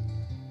you.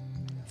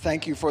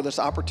 Thank you for this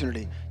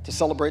opportunity to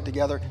celebrate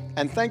together,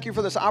 and thank you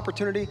for this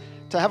opportunity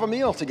to have a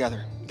meal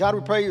together. God,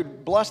 we pray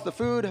you'd bless the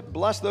food,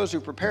 bless those who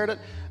prepared it,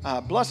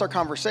 bless our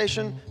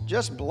conversation,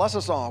 just bless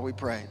us all, we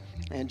pray.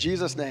 In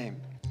Jesus'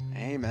 name,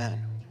 amen.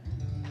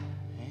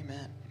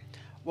 Amen.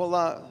 Well,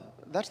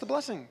 that's the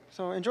blessing,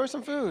 so enjoy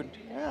some food.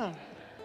 Yeah.